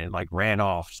on it and like ran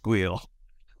off, squeal."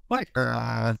 What?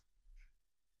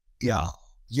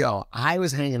 Yo, I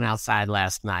was hanging outside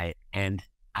last night and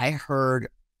I heard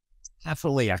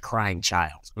definitely a crying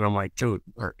child. And I'm like, dude,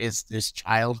 where is this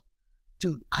child?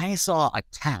 Dude, I saw a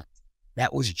cat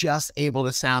that was just able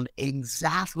to sound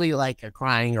exactly like a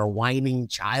crying or whining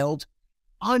child.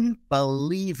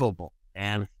 Unbelievable.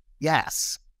 And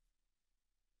yes,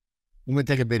 I'm going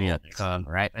to take a video of this,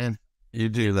 right, man? You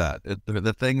do that.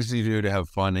 The things you do to have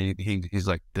fun. And he's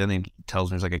like, then he tells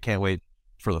me, he's like, I can't wait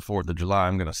for the 4th of July,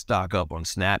 I'm going to stock up on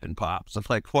Snap and Pops. I'm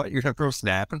like, what? You're going to throw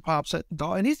Snap and Pops at the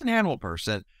dog? And he's an animal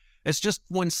person. It's just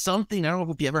when something, I don't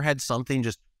know if you ever had something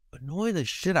just annoy the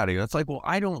shit out of you. It's like, well,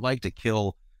 I don't like to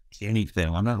kill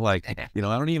anything. I'm not like,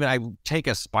 I take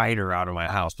a spider out of my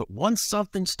house. But once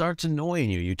something starts annoying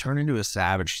you, you turn into a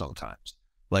savage sometimes,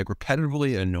 like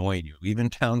repetitively annoying you, even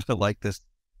down to like this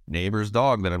neighbor's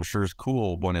dog that I'm sure is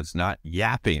cool when it's not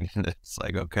yapping. And it's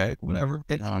like, okay, whatever.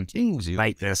 It stings you.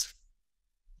 Like this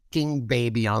king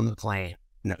baby on the plane.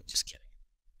 No, just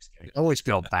kidding. I always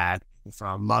feel bad for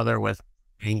a mother with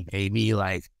a king baby.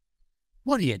 Like,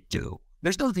 what do you do?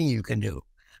 There's nothing you can do.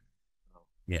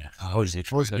 Yeah. You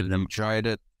tried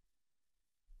it.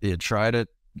 You tried it.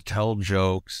 Tell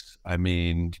jokes. I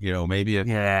mean, maybe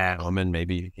a woman,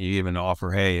 maybe you even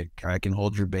offer, hey, I can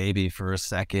hold your baby for a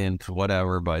second,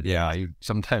 whatever. But yeah, you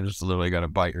sometimes literally got to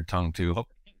bite your tongue too.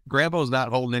 Grandpa's not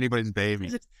holding anybody's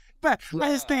baby. But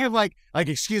I just think of like,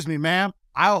 excuse me, ma'am,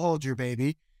 I'll hold your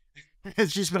baby.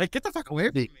 It's just like, get the fuck away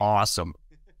from me. Awesome.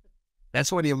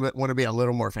 That's when you want to be a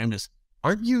little more famous.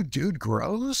 Aren't you dude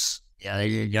gross? Yeah, there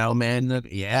you go, man.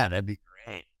 Yeah, that'd be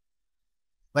great.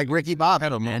 Like Ricky Bob.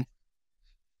 Hello, man.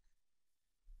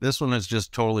 This one is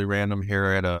just totally random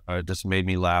here. It just made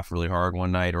me laugh really hard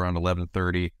one night around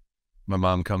 11:30. My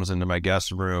mom comes into my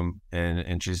guest room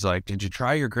and she's like, did you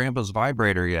try your grandpa's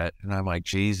vibrator yet? And I'm like,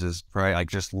 Jesus, probably like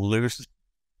just loose.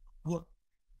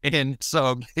 And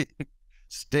so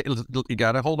you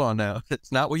got to hold on now.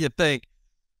 It's not what you think.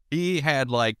 He had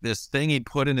like this thing he'd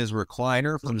put in his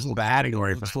recliner from his batting,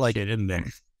 or it's like it in there.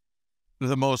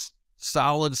 The most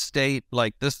solid state,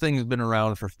 like this thing's been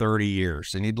around for 30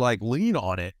 years, and he'd like lean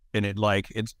on it, and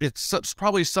it's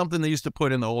probably something they used to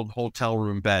put in the old hotel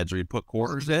room beds where you'd put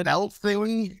quarters in. Belt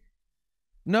thing?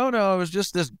 No, it was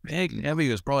just this big, heavy.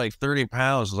 It was probably like 30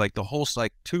 pounds. It was like the whole,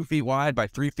 like 2 feet wide by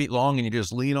 3 feet long, and you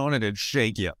just lean on it and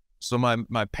shake you. So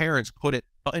my parents put it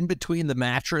in between the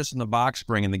mattress and the box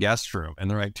spring in the guest room, and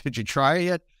they're like, did you try it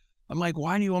yet? I'm like,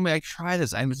 why do you want me to try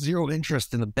this? I have zero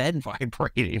interest in the bed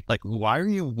vibrating. Like, why are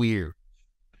you weird?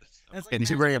 Did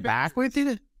you bring it back with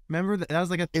you? Remember that was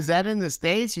like Is that in the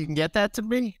States? You can get that to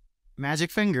me?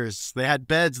 Magic Fingers. They had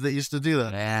beds that used to do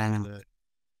that. Yeah.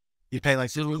 You pay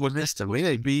like, would this to me?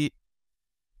 They'd be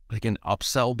like an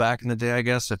upsell back in the day, I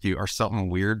guess. If you are something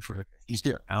weird for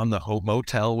on the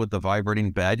motel with the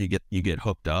vibrating bed, you get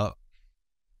hooked up.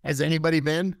 Has anybody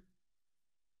been?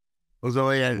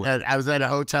 I was at a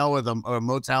hotel with a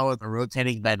motel with a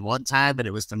rotating bed one time, but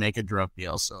it was to make a drug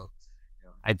deal. So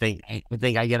I think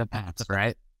I get a pass,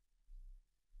 right?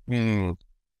 You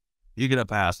get a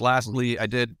pass. Lastly,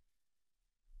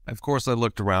 of course, I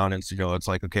looked around and, it's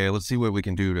like, okay, let's see what we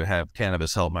can do to have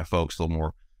cannabis help my folks a little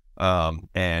more.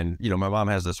 And my mom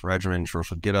has this regimen. She'll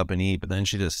get up and eat, but then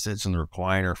she just sits in the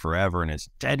recliner forever, and it's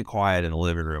dead quiet in the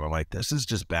living room. I'm like, this is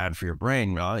just bad for your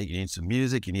brain. You need some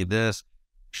music. You need this.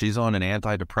 She's on an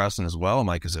antidepressant as well. I'm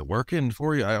like, is it working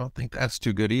for you? I don't think that's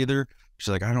too good either.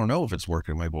 She's like, I don't know if it's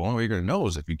working. I'm like, well, the only way you're going to know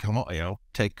is if you come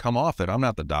off it. I'm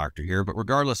not the doctor here, but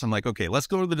regardless, I'm like, okay, let's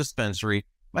go to the dispensary.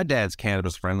 My dad's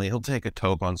cannabis friendly. He'll take a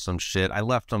toke on some shit. I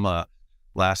left him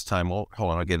last time. Well,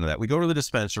 hold on, I'll get into that. We go to the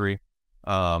dispensary.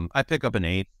 I pick up an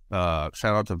 8. Shout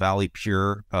out to Valley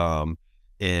Pure oh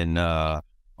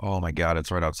my God,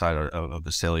 it's right outside of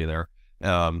Visalia there.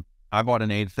 I bought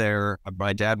an 8 there.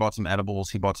 My dad bought some edibles.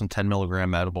 He bought some 10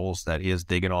 milligram edibles that he is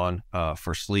digging on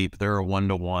for sleep. They're a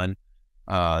 1-to-1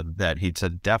 that he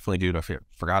said definitely, dude. I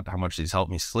forgot how much these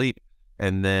helped me sleep.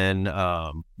 And then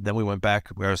we went back.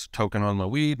 I was toking on my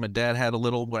weed. My dad had a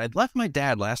little. When I'd left my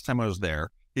dad last time I was there,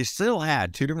 he still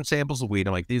had 2 different samples of weed.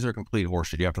 I'm like, these are complete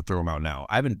horseshit. You have to throw them out now.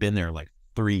 I haven't been there in like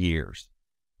 3 years.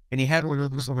 And he had one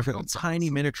of those little tiny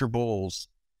miniature bowls,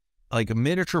 like a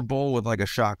miniature bowl with like a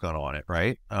shotgun on it,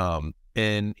 right?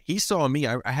 And he saw me.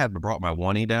 I had brought my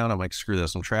 1E down. I'm like, screw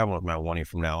this. I'm traveling with my 1E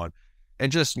from now on.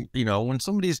 And just, when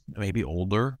somebody's maybe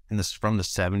older and from the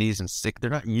 70s and sick, they're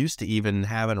not used to even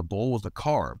having a bowl with a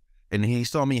carb. And he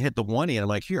saw me hit the 1E, and I'm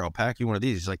like, here, I'll pack you one of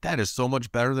these. He's like, that is so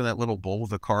much better than that little bowl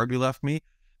with a carb you left me.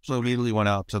 So I immediately went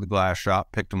out to the glass shop,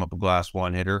 picked him up a glass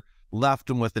 1-hitter, left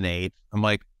him with an 8. I'm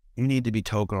like, you need to be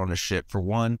token on this shit. For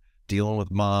one, dealing with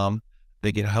mom,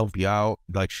 they can help you out.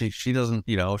 Like she doesn't,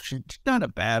 she's not in a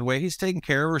bad way. He's taking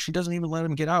care of her. She doesn't even let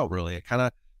him get out, really. It kind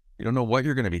of, you don't know what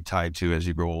you're going to be tied to as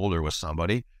you grow older with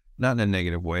somebody, not in a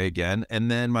negative way again. And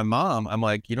then my mom, I'm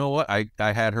like, you know what? I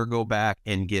had her go back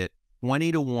and get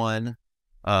 20-to-1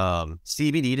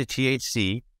 CBD to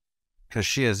THC, because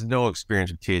she has no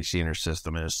experience with THC in her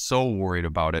system and is so worried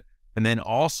about it. And then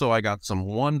also I got some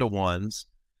 1-to-1s,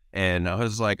 and I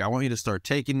was like, I want you to start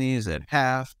taking these at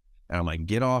half. And I'm like,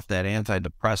 get off that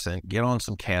antidepressant, get on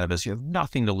some cannabis. You have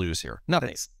nothing to lose here.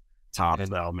 Nothing. Top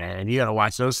though, man. You got to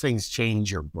watch those things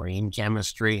change your brain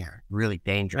chemistry. Really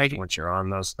dangerous once you're on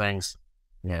those things.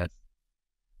 Yeah.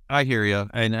 I hear you.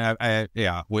 And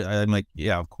I'm like,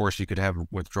 yeah, of course you could have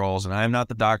withdrawals. And I'm not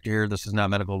the doctor here. This is not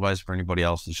medical advice for anybody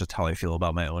else. It's just how I feel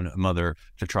about my own mother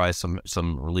to try some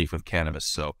relief with cannabis.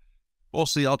 So we'll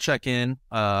see. I'll check in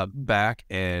back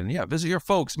and visit your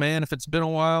folks, man. If it's been a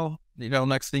while,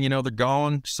 next thing you know, they're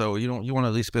gone. So you want to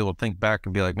at least be able to think back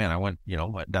and be like, man, I went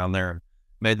down there and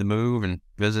made the move and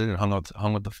visited and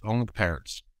hung with the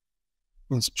parents.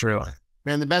 It's true.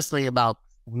 Man, the best thing about,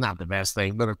 not the best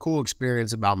thing, but a cool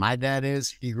experience about my dad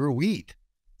is he grew weed.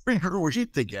 We grew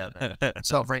weed together.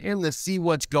 So for him to see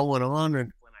what's going on,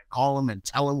 and when I call him and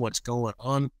tell him what's going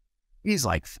on, he's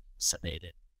like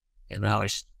fascinated.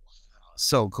 It's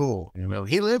so cool.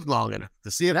 He lived long enough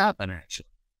to see it happen, actually.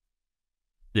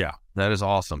 Yeah, that is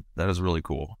awesome. That is really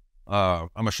cool. I'm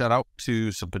going to shout out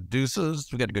to some producers.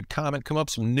 We got a good comment come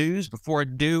up, some news. Before I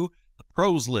do, the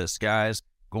pros list, guys.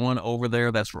 Going over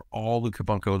there, that's where all the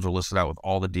coupon codes are listed out with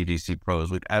all the DGC pros.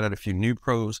 We've added a few new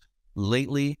pros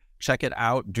lately. Check it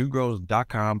out,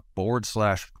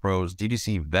 dudegrows.com/pros.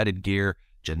 DGC vetted gear,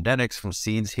 genetics from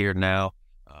seeds here now,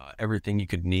 everything you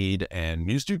could need.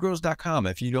 And use dudegrows.com.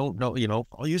 If you don't know,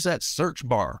 I'll use that search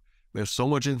bar. We have so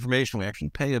much information. We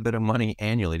actually pay a bit of money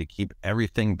annually to keep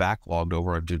everything backlogged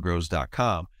over at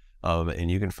dudegrows.com. And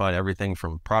you can find everything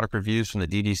from product reviews from the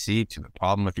DDC to the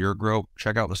problem if you're a grow.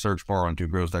 Check out the search bar on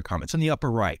dudegrows.com. It's in the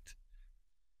upper right.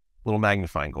 Little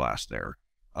magnifying glass there.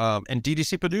 And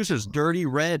DDC producers, Dirty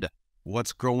Red.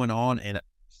 What's going on in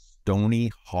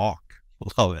Stony Hawk?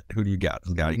 Love it. Who do you got?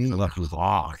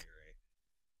 Hawk.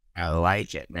 I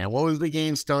like it, man. What was the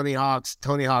game? Stony Hawks?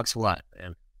 Tony Hawk's what,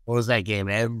 man? What was that game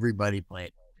everybody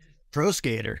played? Pro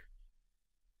Skater.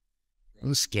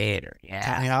 Pro Skater,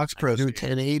 yeah. Tony Hawk's Pro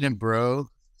Skater. 10-8, bro.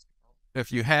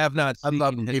 If you have not I seen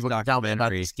love his people tell me about the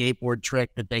documentary, skateboard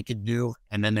trick that they could do,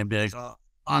 and then they'd be like,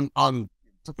 on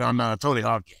Tony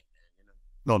Hawk.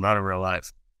 No, not in real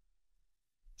life.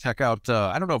 check out,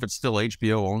 I don't know if it's still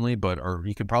HBO only, or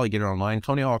you could probably get it online.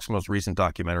 Tony Hawk's most recent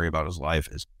documentary about his life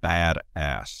is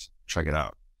badass. Check it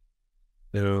out.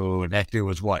 Dude, that dude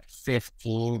was what,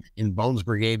 15 in Bones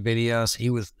Brigade videos? He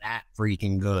was that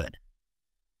freaking good.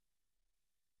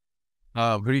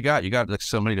 Who do you got? You got like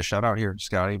somebody to shout out here,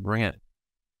 Scotty. Bring it.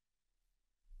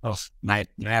 Oh, my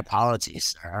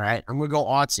apologies. All right. I'm going to go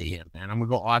artsy here, man. I'm going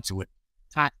to go artsy with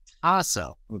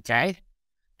Picasso, okay?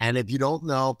 And if you don't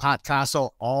know,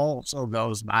 Picasso also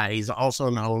goes by, he's also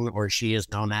known, or she is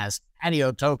known as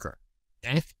Patio Toker,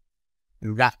 okay?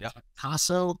 We've got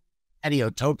Picasso, Patio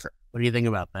Toker. What do you think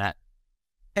about that?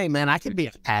 Hey, man, I could be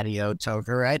a patio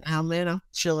toker right now, man. I'm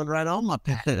chilling right on my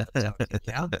patio toker,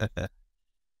 yeah?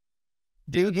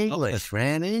 Dude, English,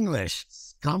 man, English.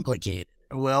 It's complicated.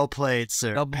 Well played,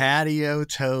 sir. Patio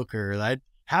toker.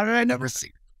 How did I never see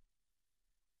it?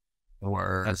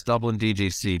 That's Dublin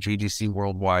DGC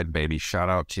worldwide, baby. Shout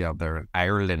out to you out there in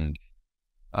Ireland.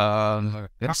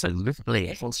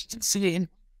 Absolutely. See in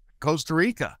Costa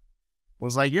Rica.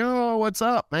 Was like, yo, what's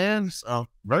up, man? So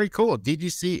very cool.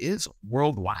 DGC is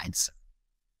worldwide.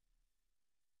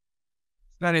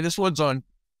 Scotty, this one's on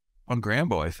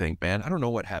Grambo, I think, man. I don't know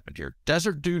what happened here.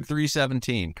 Desert Dude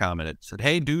 317 commented, said,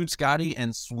 "Hey, dude, Scotty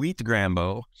and Sweet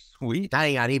Grambo." Sweet.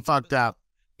 Hang on, he fucked up.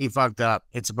 It's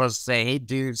supposed to say, "Hey,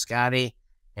 dude, Scotty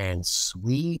and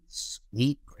Sweet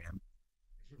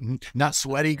Grambo." Not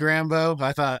Sweaty Grambo.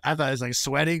 I thought it was like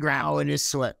Sweaty Grambo. Oh, it is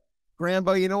Sweat.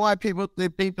 Grambo, you know why people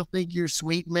think you're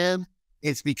sweet, man?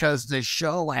 It's because the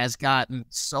show has gotten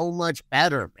so much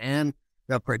better, man.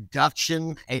 The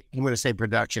production, I'm going to say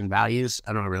production values.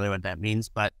 I don't know really what that means,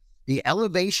 but the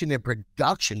elevation in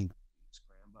production.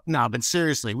 No, but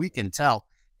seriously, we can tell.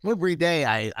 Every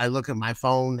day I look at my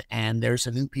phone and there's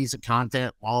a new piece of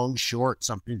content, long, short,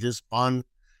 something just fun.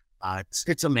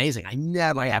 It's amazing. I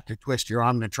never have to twist your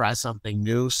arm to try something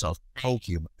new. So thank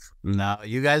you. No,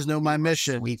 you guys know my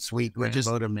mission. Sweet.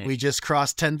 We just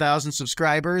crossed 10,000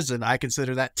 subscribers, and I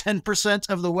consider that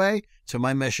 10% of the way to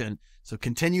my mission. So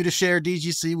continue to share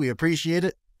DGC. We appreciate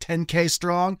it. 10K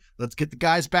strong. Let's get the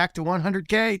guys back to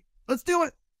 100K. Let's do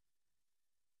it.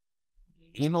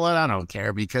 You know what? I don't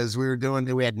care because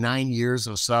we had 9 years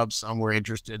of subs. Some were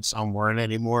interested, some weren't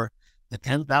anymore. The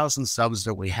 10,000 subs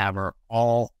that we have are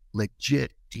all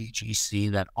legit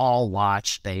DGC that all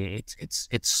watch. It's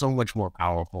so much more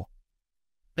powerful.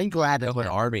 I'm glad that an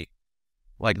army,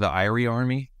 like the Irie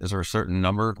army. Is there a certain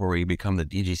number where we become the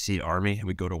DGC army and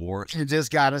we go to war? You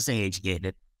just got us age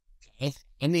gated. Okay?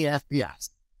 In the FBI.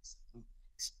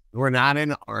 We're not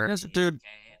in our dude.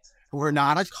 We're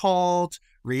not a cult.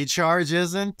 Recharge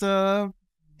isn't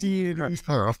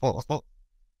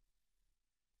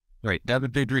Right.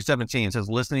 Devin317 says,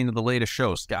 listening to the latest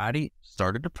show, Scotty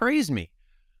started to praise me.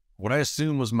 What I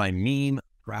assumed was my meme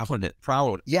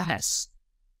proud. Yes.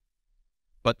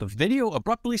 But the video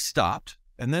abruptly stopped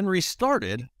and then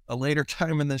restarted a later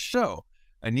time in the show.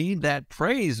 I need that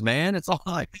praise, man. It's all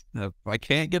if I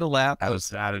can't get a laugh out of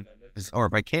Scotty, or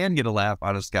if I can get a laugh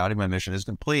out of Scotty, my mission is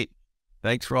complete.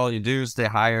 Thanks for all you do. Stay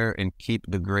higher and keep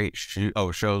the great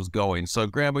shows going. So,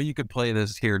 Grandma, you could play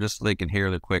this here just so they can hear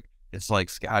the quick. It's like,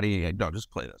 Scotty, no,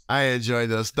 just play this. I enjoy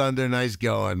those Thunder Nights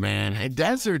going, man. Hey,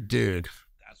 Desert Dude.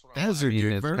 Desert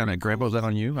Dude. It's kind of, Grandma's that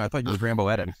on you? I thought you was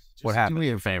Rambo Eden. What happened? Do me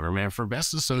a favor, man. For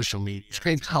best of social media.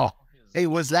 Oh, hey,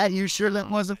 was that you sure that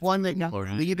wasn't one that got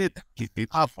deleted?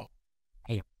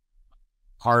 Hey,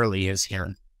 Harley is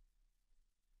here.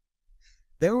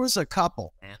 There was a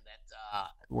couple, man, that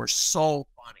were so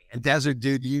funny. And Desert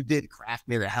Dude, you did crack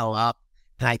me the hell up.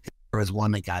 And I think there was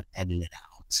one that got edited out.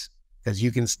 Because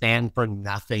you can stand for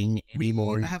nothing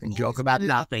anymore. You can joke about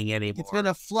nothing anymore. It's been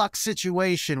a flux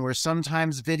situation where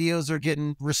sometimes videos are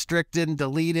getting restricted and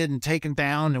deleted and taken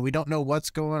down, and we don't know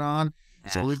what's going on. Yeah.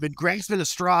 So we've been grasping at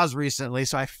straws recently.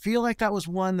 So I feel like that was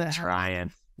one that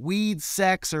trying weed,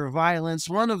 sex, or violence.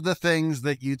 One of the things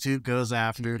that YouTube goes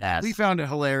after. Yes. We found it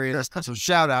hilarious. So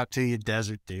shout out to you,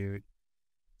 Desert Dude.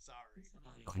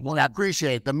 Sorry. Well, I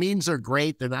appreciate it. The memes are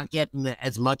great. They're not getting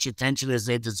as much attention as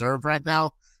they deserve right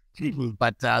now.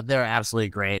 But they're absolutely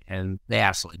great, and they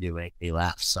absolutely do make me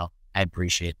laugh. So I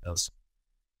appreciate those.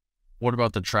 What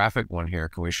about the traffic one here?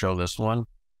 Can we show this one?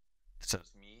 It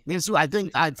says me.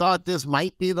 I thought this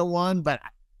might be the one, but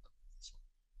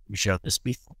we showed this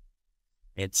before.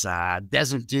 It's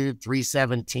Desert Dude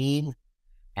 317,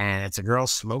 and it's a girl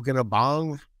smoking a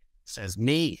bong. It says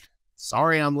me.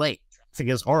 Sorry, I'm late.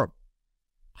 Traffic is horrible,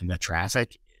 and the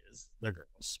traffic is the girl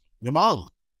smoking a bong.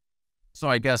 So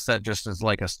I guess that just is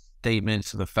like a statement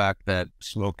to the fact that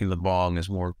smoking the bong is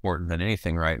more important than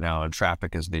anything right now, and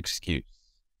traffic is the excuse.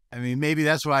 I mean, maybe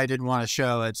that's why I didn't want to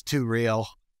show. It's too real.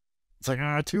 It's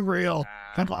like, too real.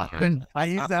 Come on. I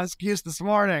used that excuse this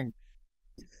morning.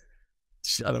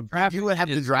 Shut up. You would have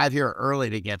to drive here early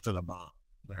to get to the bong.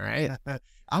 All right.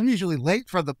 I'm usually late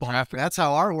for the bong. That's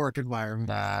how our work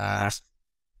environment.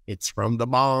 It's from the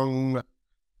bong.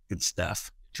 Good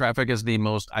stuff. Traffic is the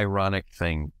most ironic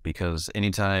thing because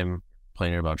anytime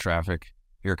complaining about traffic,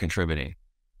 you're contributing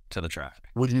to the traffic.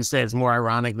 Would you say it's more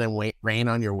ironic than rain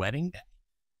on your wedding day?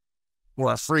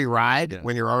 Or a free ride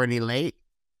when you're already late?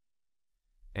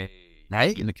 Hey,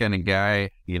 right? The kind of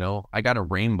guy, I got a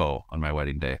rainbow on my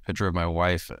wedding day. Picture of my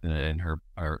wife and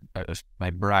my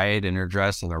bride in her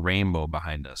dress and a rainbow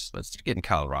behind us. Let's get in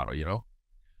Colorado,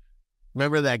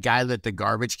 Remember that guy lit the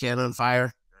garbage can on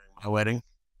fire at my wedding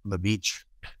on the beach?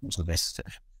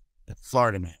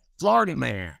 Florida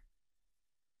man.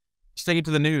 Sticking to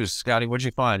the news, Scotty, what'd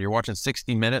you find? You're watching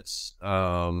 60 Minutes.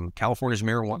 California's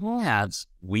marijuana ads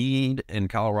weed in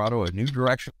Colorado, a new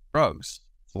direction for drugs.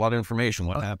 It's a lot of information.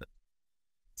 What happened?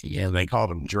 Yeah, they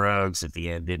called them drugs at the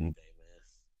end, didn't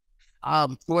they?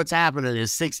 What's happening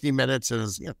is 60 Minutes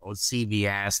is,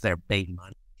 CBS, their big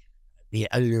money, the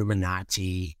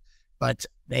Illuminati, but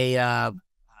they have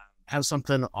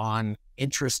something on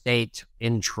intrastate.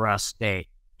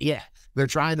 Yeah, they're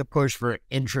trying to push for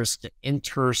interstate,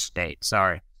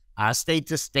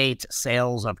 state-to-state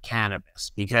sales of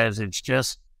cannabis because it's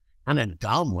just kind of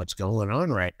dumb what's going on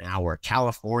right now where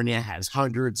California has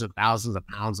hundreds of thousands of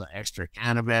pounds of extra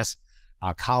cannabis.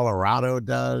 Colorado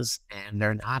does, and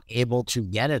they're not able to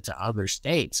get it to other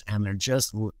states. And they're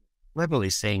just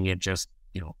literally saying it just,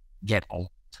 get old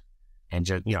and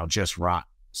just rot.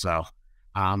 So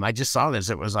I just saw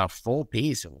this. It was a full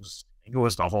piece. I think it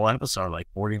was the whole episode, like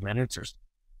 40 minutes or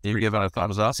Did you give it a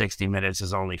thumbs up? 60 minutes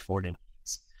is only 40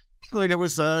 minutes. Like it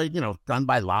was, done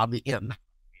by lobby.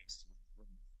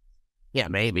 Yeah,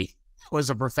 maybe. It was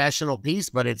a professional piece,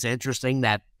 but it's interesting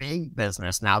that big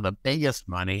business, now the biggest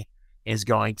money is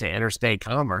going to interstate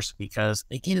commerce because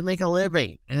they can't make a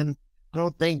living. And I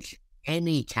don't think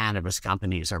any cannabis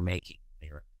companies are making it.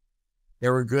 They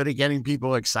were good at getting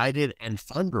people excited and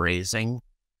fundraising.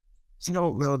 I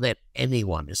don't know that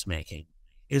anyone is making.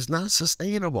 It's not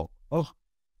sustainable. Oh,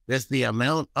 there's the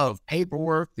amount of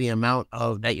paperwork, the amount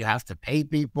of that you have to pay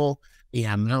people, the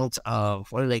amount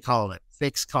of, what do they call it?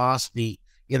 Fixed costs,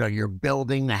 your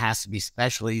building that has to be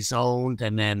specially zoned,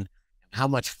 and then how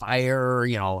much fire,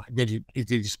 did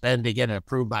you spend to get it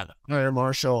approved by the fire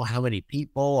marshal? How many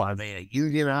people? Are they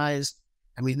unionized?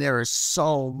 I mean, there is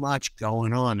so much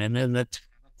going on. And then the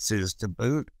taxes to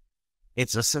boot.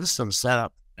 It's a system set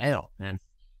up to fail, man.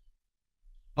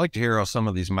 I like to hear how some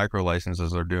of these micro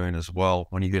licenses are doing as well.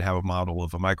 When you could have a model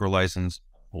of a micro license,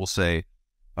 we'll say,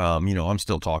 I'm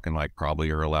still talking like probably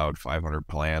you're allowed 500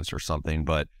 plants or something,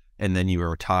 and then you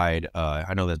are tied.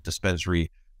 I know that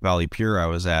dispensary Valley Pure I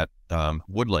was at,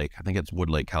 Woodlake, I think it's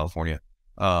Woodlake, California,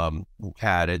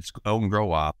 had its own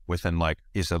grow op within, like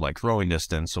he said, like throwing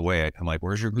distance away. I'm like,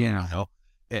 where's your,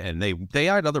 and they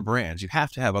had other brands. You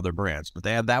have to have other brands, but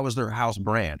that was their house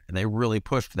brand, and they really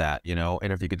pushed that,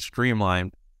 and if you could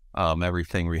streamline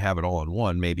everything, we have it all in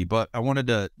one maybe. But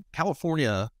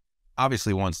California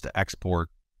obviously wants to export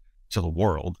to the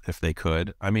world if they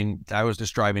could. I mean, I was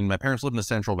just driving, my parents live in the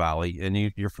Central Valley, and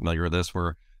you're familiar with this,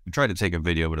 where we tried to take a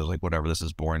video, but it was like, whatever, this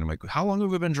is boring. I'm like, how long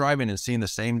have we been driving and seeing the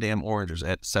same damn oranges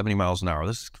at 70 miles an hour?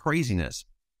 This is craziness.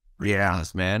 Yeah,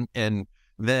 man. And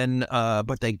then,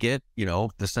 but they get,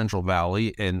 the Central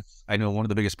Valley. And I know one of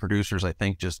the biggest producers, I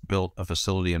think, just built a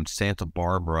facility in Santa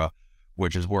Barbara,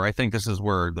 which is where I think this is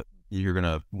where you're going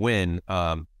to win.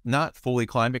 Not fully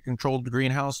climate controlled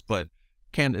greenhouse, but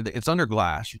it's under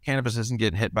glass. Your cannabis isn't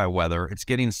getting hit by weather. It's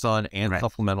getting sun and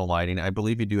supplemental lighting. I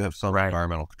believe you do have some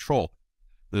environmental control.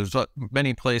 There's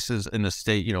many places in the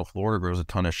state, Florida grows a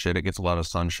ton of shit. It gets a lot of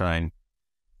sunshine,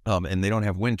 and they don't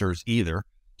have winters either.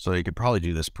 So you could probably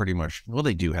do this pretty much. Well,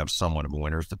 they do have somewhat of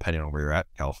winters, depending on where you're at.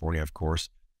 California, of course.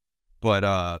 But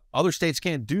other states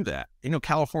can't do that.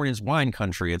 California's wine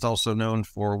country. It's also known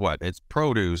for what? It's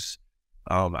produce.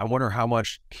 I wonder how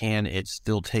much can it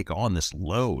still take on this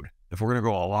load? If we're going to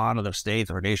go a lot of the states,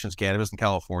 our nation's cannabis in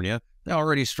California, they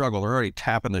already struggle. They're already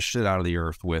tapping the shit out of the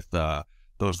earth with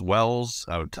those wells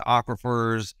to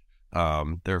aquifers.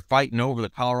 They're fighting over the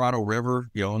Colorado River,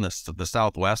 in the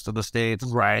southwest of the states.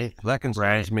 Right. That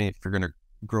concerns me if you're going to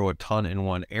grow a ton in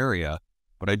one area.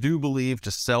 But I do believe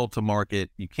to sell to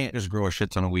market, you can't just grow a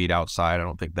shit ton of weed outside. I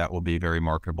don't think that will be very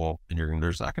marketable. And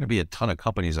there's not going to be a ton of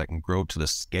companies that can grow to the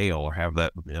scale or have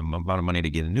that amount of money to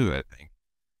get into it, I think.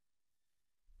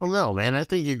 Well, no, man. I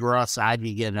think you grow outside,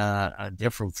 you get a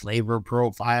different flavor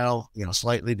profile,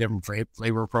 slightly different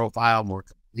flavor profile, more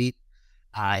complete.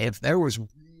 If there was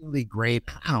really great,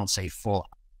 I don't say full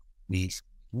weed,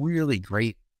 really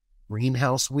great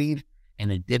greenhouse weed,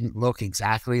 and it didn't look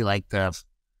exactly like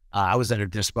I was at a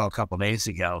dispo a couple of days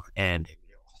ago, and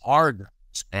hard,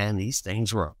 and these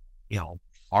things were,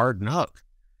 hard nug.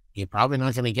 You're probably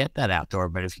not going to get that outdoor,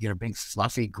 but if you get a big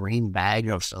fluffy green bag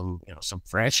of some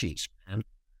freshies, man,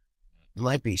 you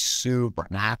might be super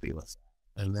happy with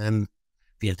it. And then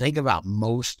if you think about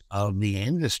most of the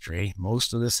industry,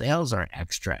 most of the sales are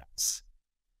extracts.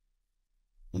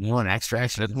 An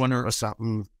extract or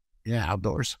something,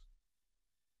 outdoors.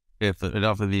 If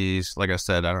enough of these, like I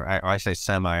said, I say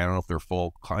semi, I don't know if they're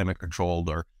full climate controlled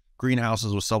or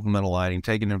greenhouses with supplemental lighting,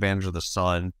 taking advantage of the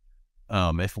sun.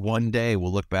 If one day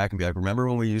we'll look back and be like, remember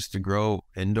when we used to grow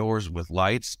indoors with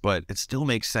lights? But it still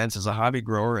makes sense as a hobby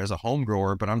grower, as a home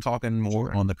grower, but I'm talking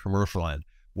more on the commercial end.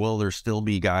 Will there still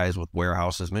be guys with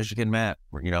warehouses? Michigan Matt,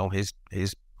 he's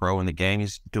pro in the game.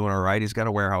 He's doing all right. He's got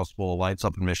a warehouse full of lights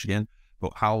up in Michigan.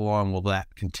 But how long will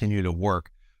that continue to work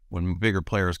when bigger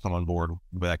players come on board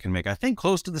that can make, I think,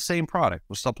 close to the same product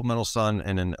with supplemental sun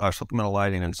and then supplemental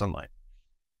lighting and sunlight?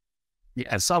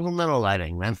 Yeah, supplemental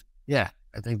lighting, man. Yeah,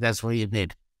 I think that's what you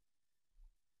need.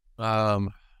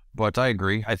 But I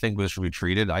agree. I think this should be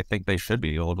treated. I think they should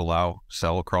be able to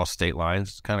sell across state lines.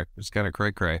 It's kind of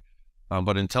cray-cray.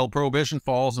 But until prohibition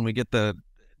falls and we get the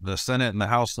Senate and the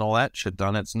House and all that shit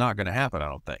done, it's not going to happen, I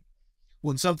don't think.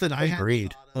 Well, something I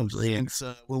agreed since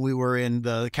when we were in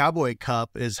the Cowboy Cup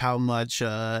is how much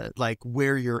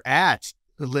where you're at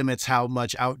limits how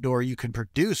much outdoor you can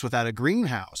produce without a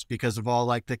greenhouse because of all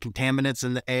the contaminants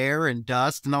in the air and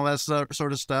dust and all that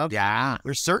sort of stuff. Yeah.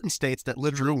 There's certain states that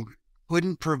literally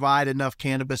couldn't provide enough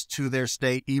cannabis to their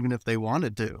state even if they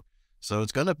wanted to. So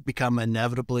it's going to become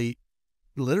inevitably,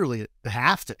 literally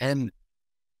have to. And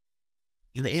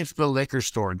if the liquor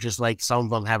store, just like some of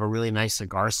them have a really nice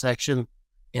cigar section,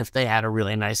 if they had a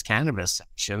really nice cannabis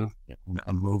section,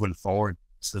 moving forward,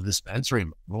 it's the dispensary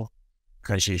model,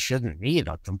 because you shouldn't need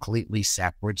a completely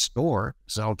separate store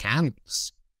to sell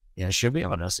cannabis. It should be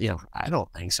able to, I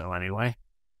don't think so anyway.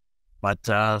 But,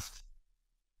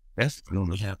 yes,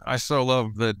 I so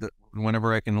love that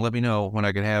whenever I can, let me know when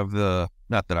I can have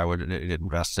not that I would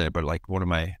invest in it, but one of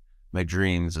my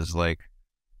dreams is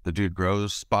the Dude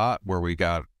Grows spot where we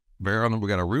got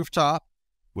a rooftop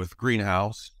with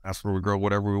greenhouse. That's where we grow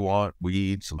whatever we want.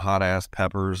 Weed, some hot ass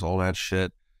peppers, all that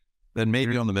shit. Then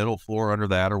maybe on the middle floor under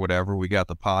that or whatever, we got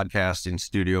the podcasting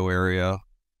studio area.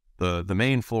 The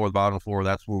main floor, the bottom floor,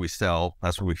 that's where we sell.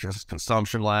 That's where we just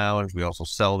consumption lounge. We also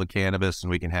sell the cannabis and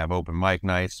we can have open mic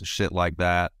nights and shit like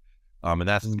that. And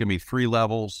that's going to be 3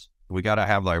 levels. We got to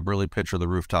have like really picture the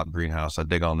rooftop greenhouse. I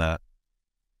dig on that.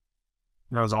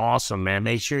 That was awesome, man.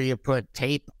 Make sure you put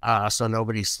tape so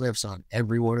nobody slips on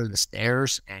every one of the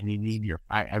stairs, and you need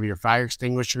have your fire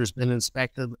extinguishers been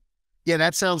inspected. Yeah,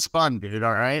 that sounds fun, dude.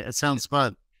 All right, it sounds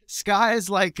fun. Sky is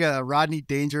like Rodney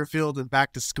Dangerfield in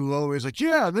Back to School, where he's like,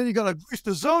 yeah, and then you got to grease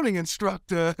the zoning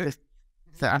instructor.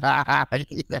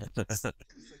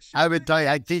 I would tell you,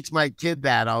 I teach my kid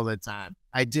that all the time.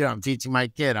 I do. I'm teaching my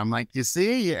kid. I'm like, you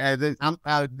see,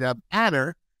 the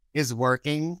banner is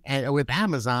working with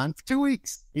Amazon for 2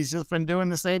 weeks. He's just been doing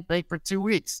the same thing for 2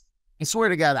 weeks. I swear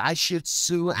to God, I should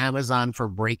sue Amazon for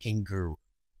breaking Guru.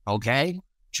 Okay?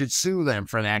 Should sue them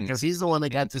for that because he's the one that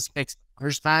got this fixed the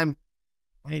first time.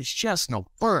 And it's just no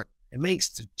fun. It makes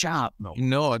the job no fun.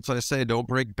 No, it's like I say, don't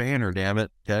break banner, damn it.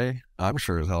 Okay? I'm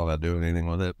sure as hell not doing anything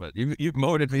with it, but you've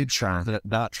motivated me to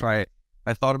not try it.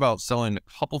 I thought about selling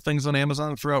a couple things on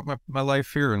Amazon throughout my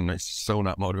life here, and I'm so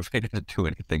not motivated to do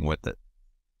anything with it.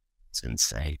 It's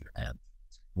insane, man.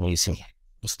 Amazing.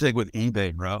 We'll stick with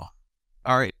eBay, bro.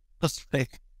 All right, I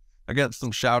got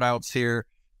some shout outs here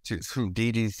to some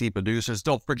DGC producers.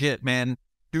 Don't forget, man,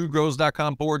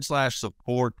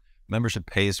 dudegrows.com/support. Membership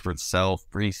pays for itself.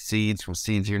 Free seeds from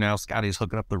Seeds Here Now. Scotty's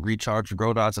hooking up the recharge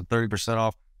grow dots at 30%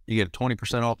 off. You get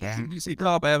 20% off. DGC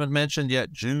Cup, I haven't mentioned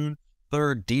yet. June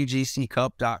 3rd,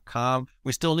 dgccup.com.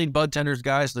 We still need bud tenders,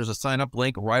 guys. There's a sign up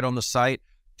link right on the site,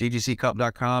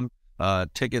 dgccup.com.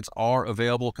 Tickets are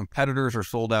available. Competitors are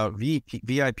sold out.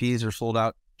 VIPs are sold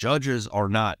out. Judges are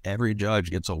not. Every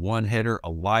judge gets a one-hitter, a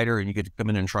lighter, and you get to come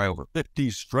in and try over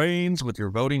 50 strains with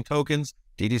your voting tokens.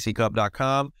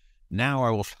 dgccup.com. Now I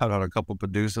will shout out a couple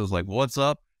producers like What's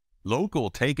Up, Local,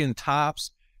 Taking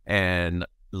Tops, and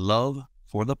Love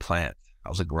for the Plant.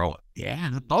 How's it growing?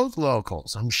 Yeah, both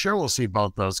locals. I'm sure we'll see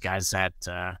both those guys at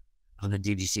on the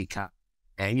DGC Cup.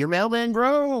 And your mailman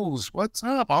grows. What's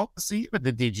up? I'll see you at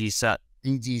the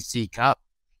DGC Cup.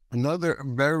 Another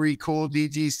very cool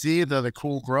DGC, another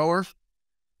cool grower.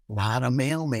 Not a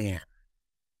mailman.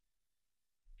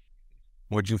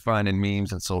 What'd you find in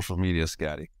memes and social media,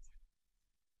 Scotty?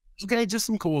 Okay, just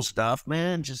some cool stuff,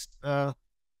 man. Just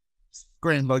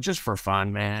Granbo, just for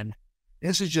fun, man.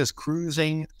 This is just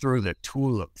cruising through the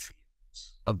tulip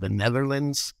fields of the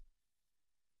Netherlands.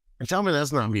 And tell me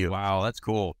that's not you. Wow, that's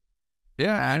cool.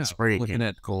 Yeah, that's pretty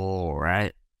cool,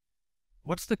 right?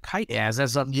 What's the kite? Yeah, is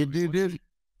that something you do, dude?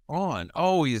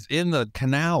 Oh, he's in the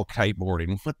canal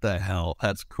kiteboarding. What the hell?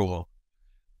 That's cool.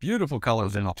 Beautiful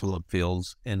colors in tulip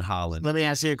fields in Holland. Let me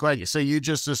ask you a question. So you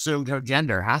just assumed her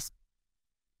gender, huh?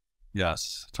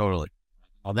 Yes, totally.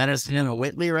 Well, that is Hannah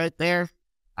Whitley right there.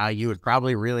 You would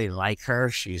probably really like her.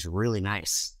 She's really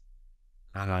nice.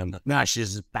 No,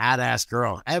 she's a badass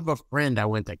girl. I have a friend I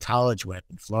went to college with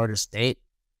in Florida State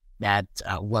that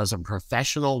was a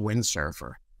professional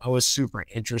windsurfer. I was super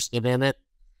interested in it.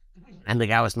 And the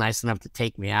guy was nice enough to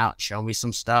take me out, show me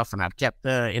some stuff. And I've kept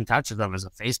in touch with him as a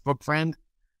Facebook friend.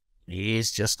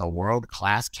 He's just a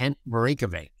world-class Kent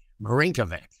Marinkovic.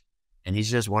 And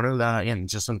he's just one of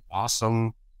just an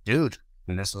awesome dude.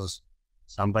 And this is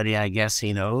somebody I guess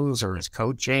he knows or is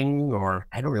coaching, or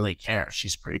I don't really care.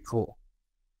 She's pretty cool.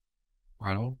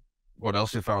 Right on. What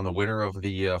else you found? The winner of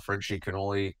the Frenchie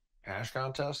Cannoli hash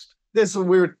contest? This was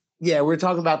weird. Yeah, we were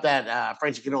talking about that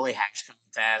Frenchie Cannoli hash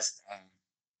contest.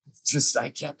 I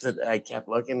kept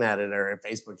looking at it, or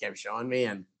Facebook kept showing me,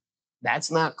 and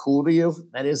that's not cool to you.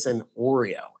 That is an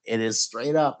Oreo. It is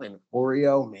straight up an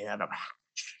Oreo made out of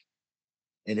hash.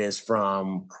 It is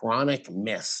from Chronic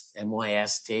Mist,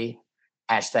 MYST,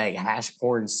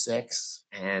 #hashporn6.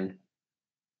 And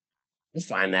I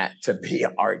find that to be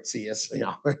artsy as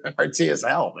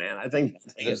hell, man. I think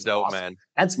it's dope, awesome. Man.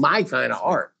 That's my kind of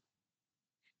art.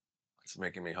 It's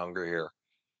making me hungry here.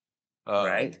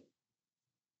 Right?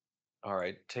 All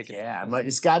right, take it. Yeah,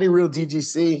 Scotty Real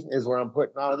DGC is where I'm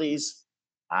putting all these.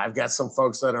 I've got some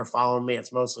folks that are following me.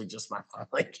 It's mostly just my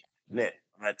following. But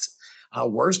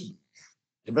worst.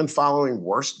 They've been following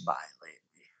Worst Buy lately.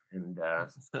 And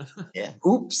yeah,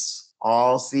 oops,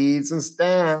 all seeds and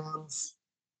stems.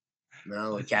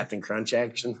 No, a Captain Crunch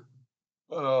action.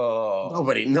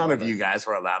 Oh, none of you guys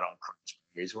were allowed on Crunch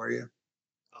berries, were you?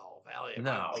 Oh, Valley.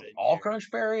 No, all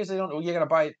Crunch berries. They don't. You gotta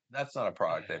buy. That's not a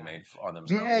product they made on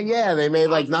themselves. Yeah. They made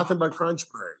like nothing but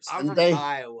Crunch berries. I'm from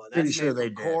Iowa. That's pretty sure they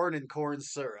did. Corn and corn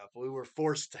syrup. We were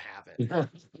forced to have it.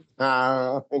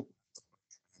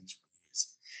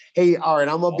 Hey, all right,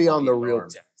 I'm gonna be on the real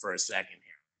tip for a second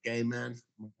here. Okay, man.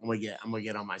 I'm gonna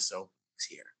get on my soapbox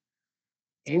here.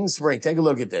 In spring, take a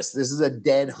look at this. This is a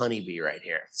dead honeybee right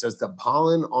here. It says the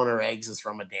pollen on her eggs is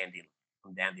from a dandelion.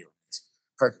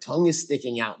 Her tongue is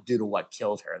sticking out due to what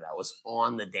killed her. That was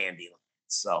on the dandelion.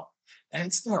 So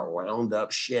that's the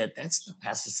Roundup shit. That's the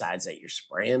pesticides that you're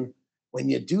spraying. When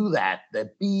you do that,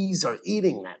 the bees are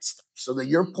eating that stuff. So that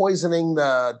you're poisoning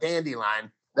the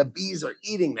dandelion, the bees are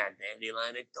eating that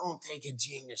dandelion. It don't take a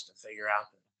genius to figure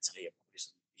out that that's how you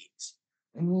poison the bees.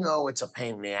 No, it's a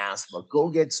pain in the ass, but go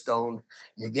get stoned.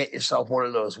 You get yourself one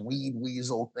of those weed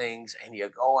weasel things, and you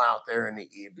go out there in the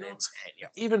evenings and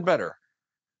Even better.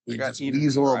 you got just even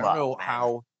weasel better. I them don't up,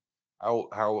 know man.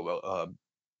 how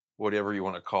whatever you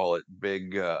want to call it,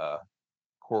 big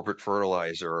corporate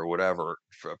fertilizer or whatever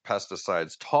for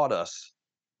pesticides taught us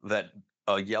that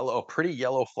a pretty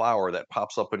yellow flower that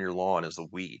pops up on your lawn is a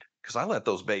weed. Because I let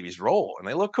those babies roll and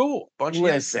they look cool. Bunch of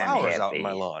young Listen, flowers out in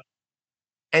my hippie. lawn.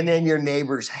 And then your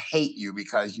neighbors hate you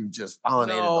because you just pollinated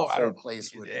the No, I whole don't.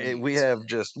 place with We weeds. have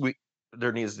just we.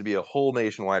 There needs to be a whole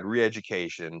nationwide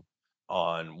re-education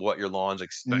on what your lawn's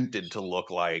expected to look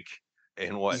like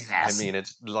and what I Yes. mean.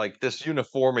 It's like this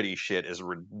uniformity shit is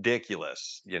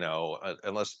ridiculous.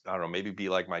 Unless I don't know, maybe be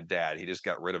like my dad. He just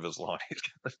got rid of his lawn. He's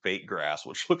got the fake grass,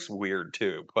 which looks weird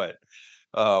too. But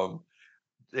um,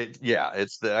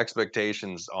 it's the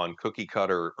expectations on cookie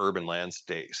cutter urban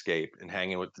landscape and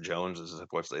hanging with the Joneses, is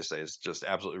what they say, is just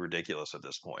absolutely ridiculous at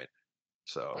this point.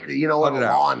 So You know what cut a it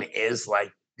out. lawn is?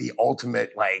 Like the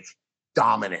ultimate like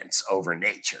dominance over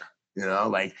nature.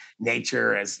 Like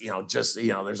nature is, just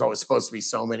there's always supposed to be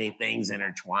so many things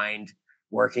intertwined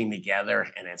working together.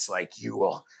 And it's like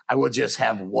I will just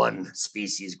have one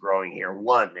species growing here,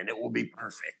 one, and it will be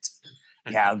perfect.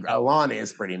 Yeah, a lawn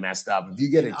is pretty messed up. If you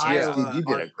get In a chance, dude, Iowa, you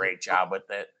did a great job with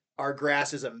it. our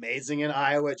grass is amazing in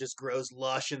Iowa. It just grows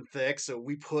lush and thick. So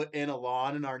we put in a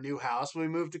lawn in our new house when we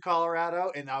moved to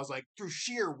Colorado, and I was like, through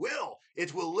sheer will,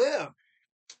 it will live.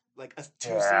 Like two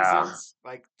Yeah. seasons,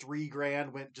 like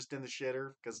 $3,000 went just in the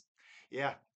shitter because,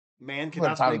 yeah, man What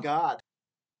cannot play about God.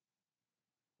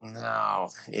 no,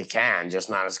 you can, just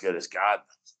not as good as God.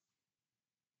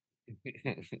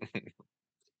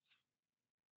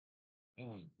 I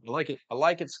like it. I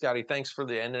like it, Scotty. Thanks for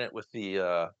the ending it with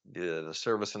the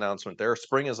service announcement there.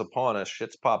 Spring is upon us.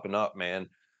 Shit's popping up, man.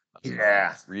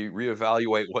 Yeah.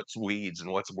 Reevaluate what's weeds and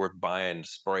what's worth buying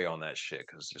spray on that shit.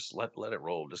 Because just let it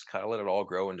roll. Just kind of let it all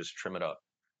grow and just trim it up.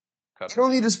 Cut You the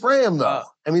don't need to spray them uh, though.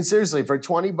 I mean, seriously, for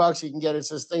 $20, you can get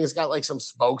this thing. It's got like some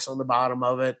spokes on the bottom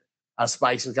of it.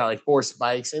 Spikes. It's got like 4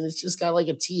 spikes, and it's just got like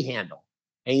a T handle.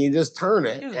 And you just turn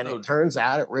it, use and it those. turns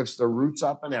out it rips the roots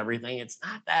up and everything. It's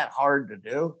not that hard to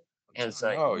do, and it's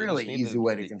a No, you really just need easy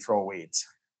way to control weeds.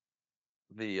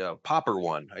 the popper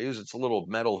one. I use it's a little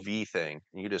metal V thing.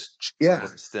 You just Yeah.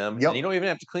 with the stem, and you Yep. don't even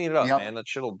have to clean it up, Yep. man.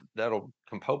 That'll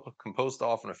compost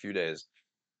off in a few days.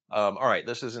 All right,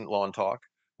 this isn't lawn talk.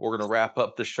 We're gonna wrap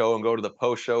up the show and go to the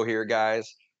post show here,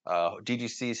 guys.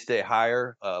 DGC stay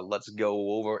higher. Let's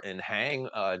go over and hang.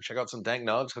 Check out some dank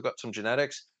nugs. Hook up some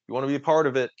genetics. You want to be a part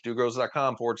of it?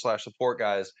 dogrows.com/support,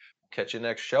 guys. Catch you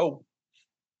next show.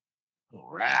 All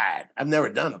right. I've never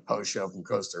done a post show from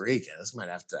Costa Rica. This might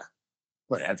have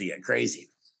to get crazy.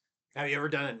 Have you ever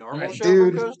done a normal Right, show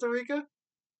from dude. Costa Rica?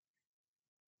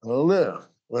 I don't know.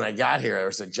 When I got here, there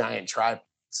was a giant tripod,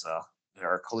 so there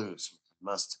are clues.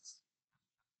 Must.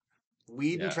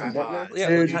 Weed and Yeah, tripods. yeah.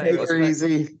 Dude, Let's hang. take Let's her hang.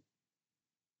 easy.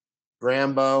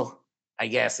 Rambo. I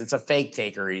guess it's a fake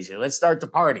take her easy. Let's start the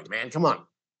party, man. Come on.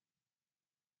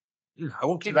 I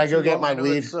won't keep Should you I go too get long. my I know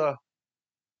weed? it's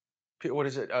what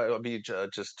is it? It'll be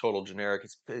just total generic.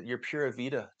 It's your Pura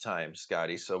Vida time,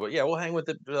 Scotty. So, but yeah, we'll hang with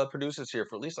the producers here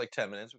for at least like 10 minutes.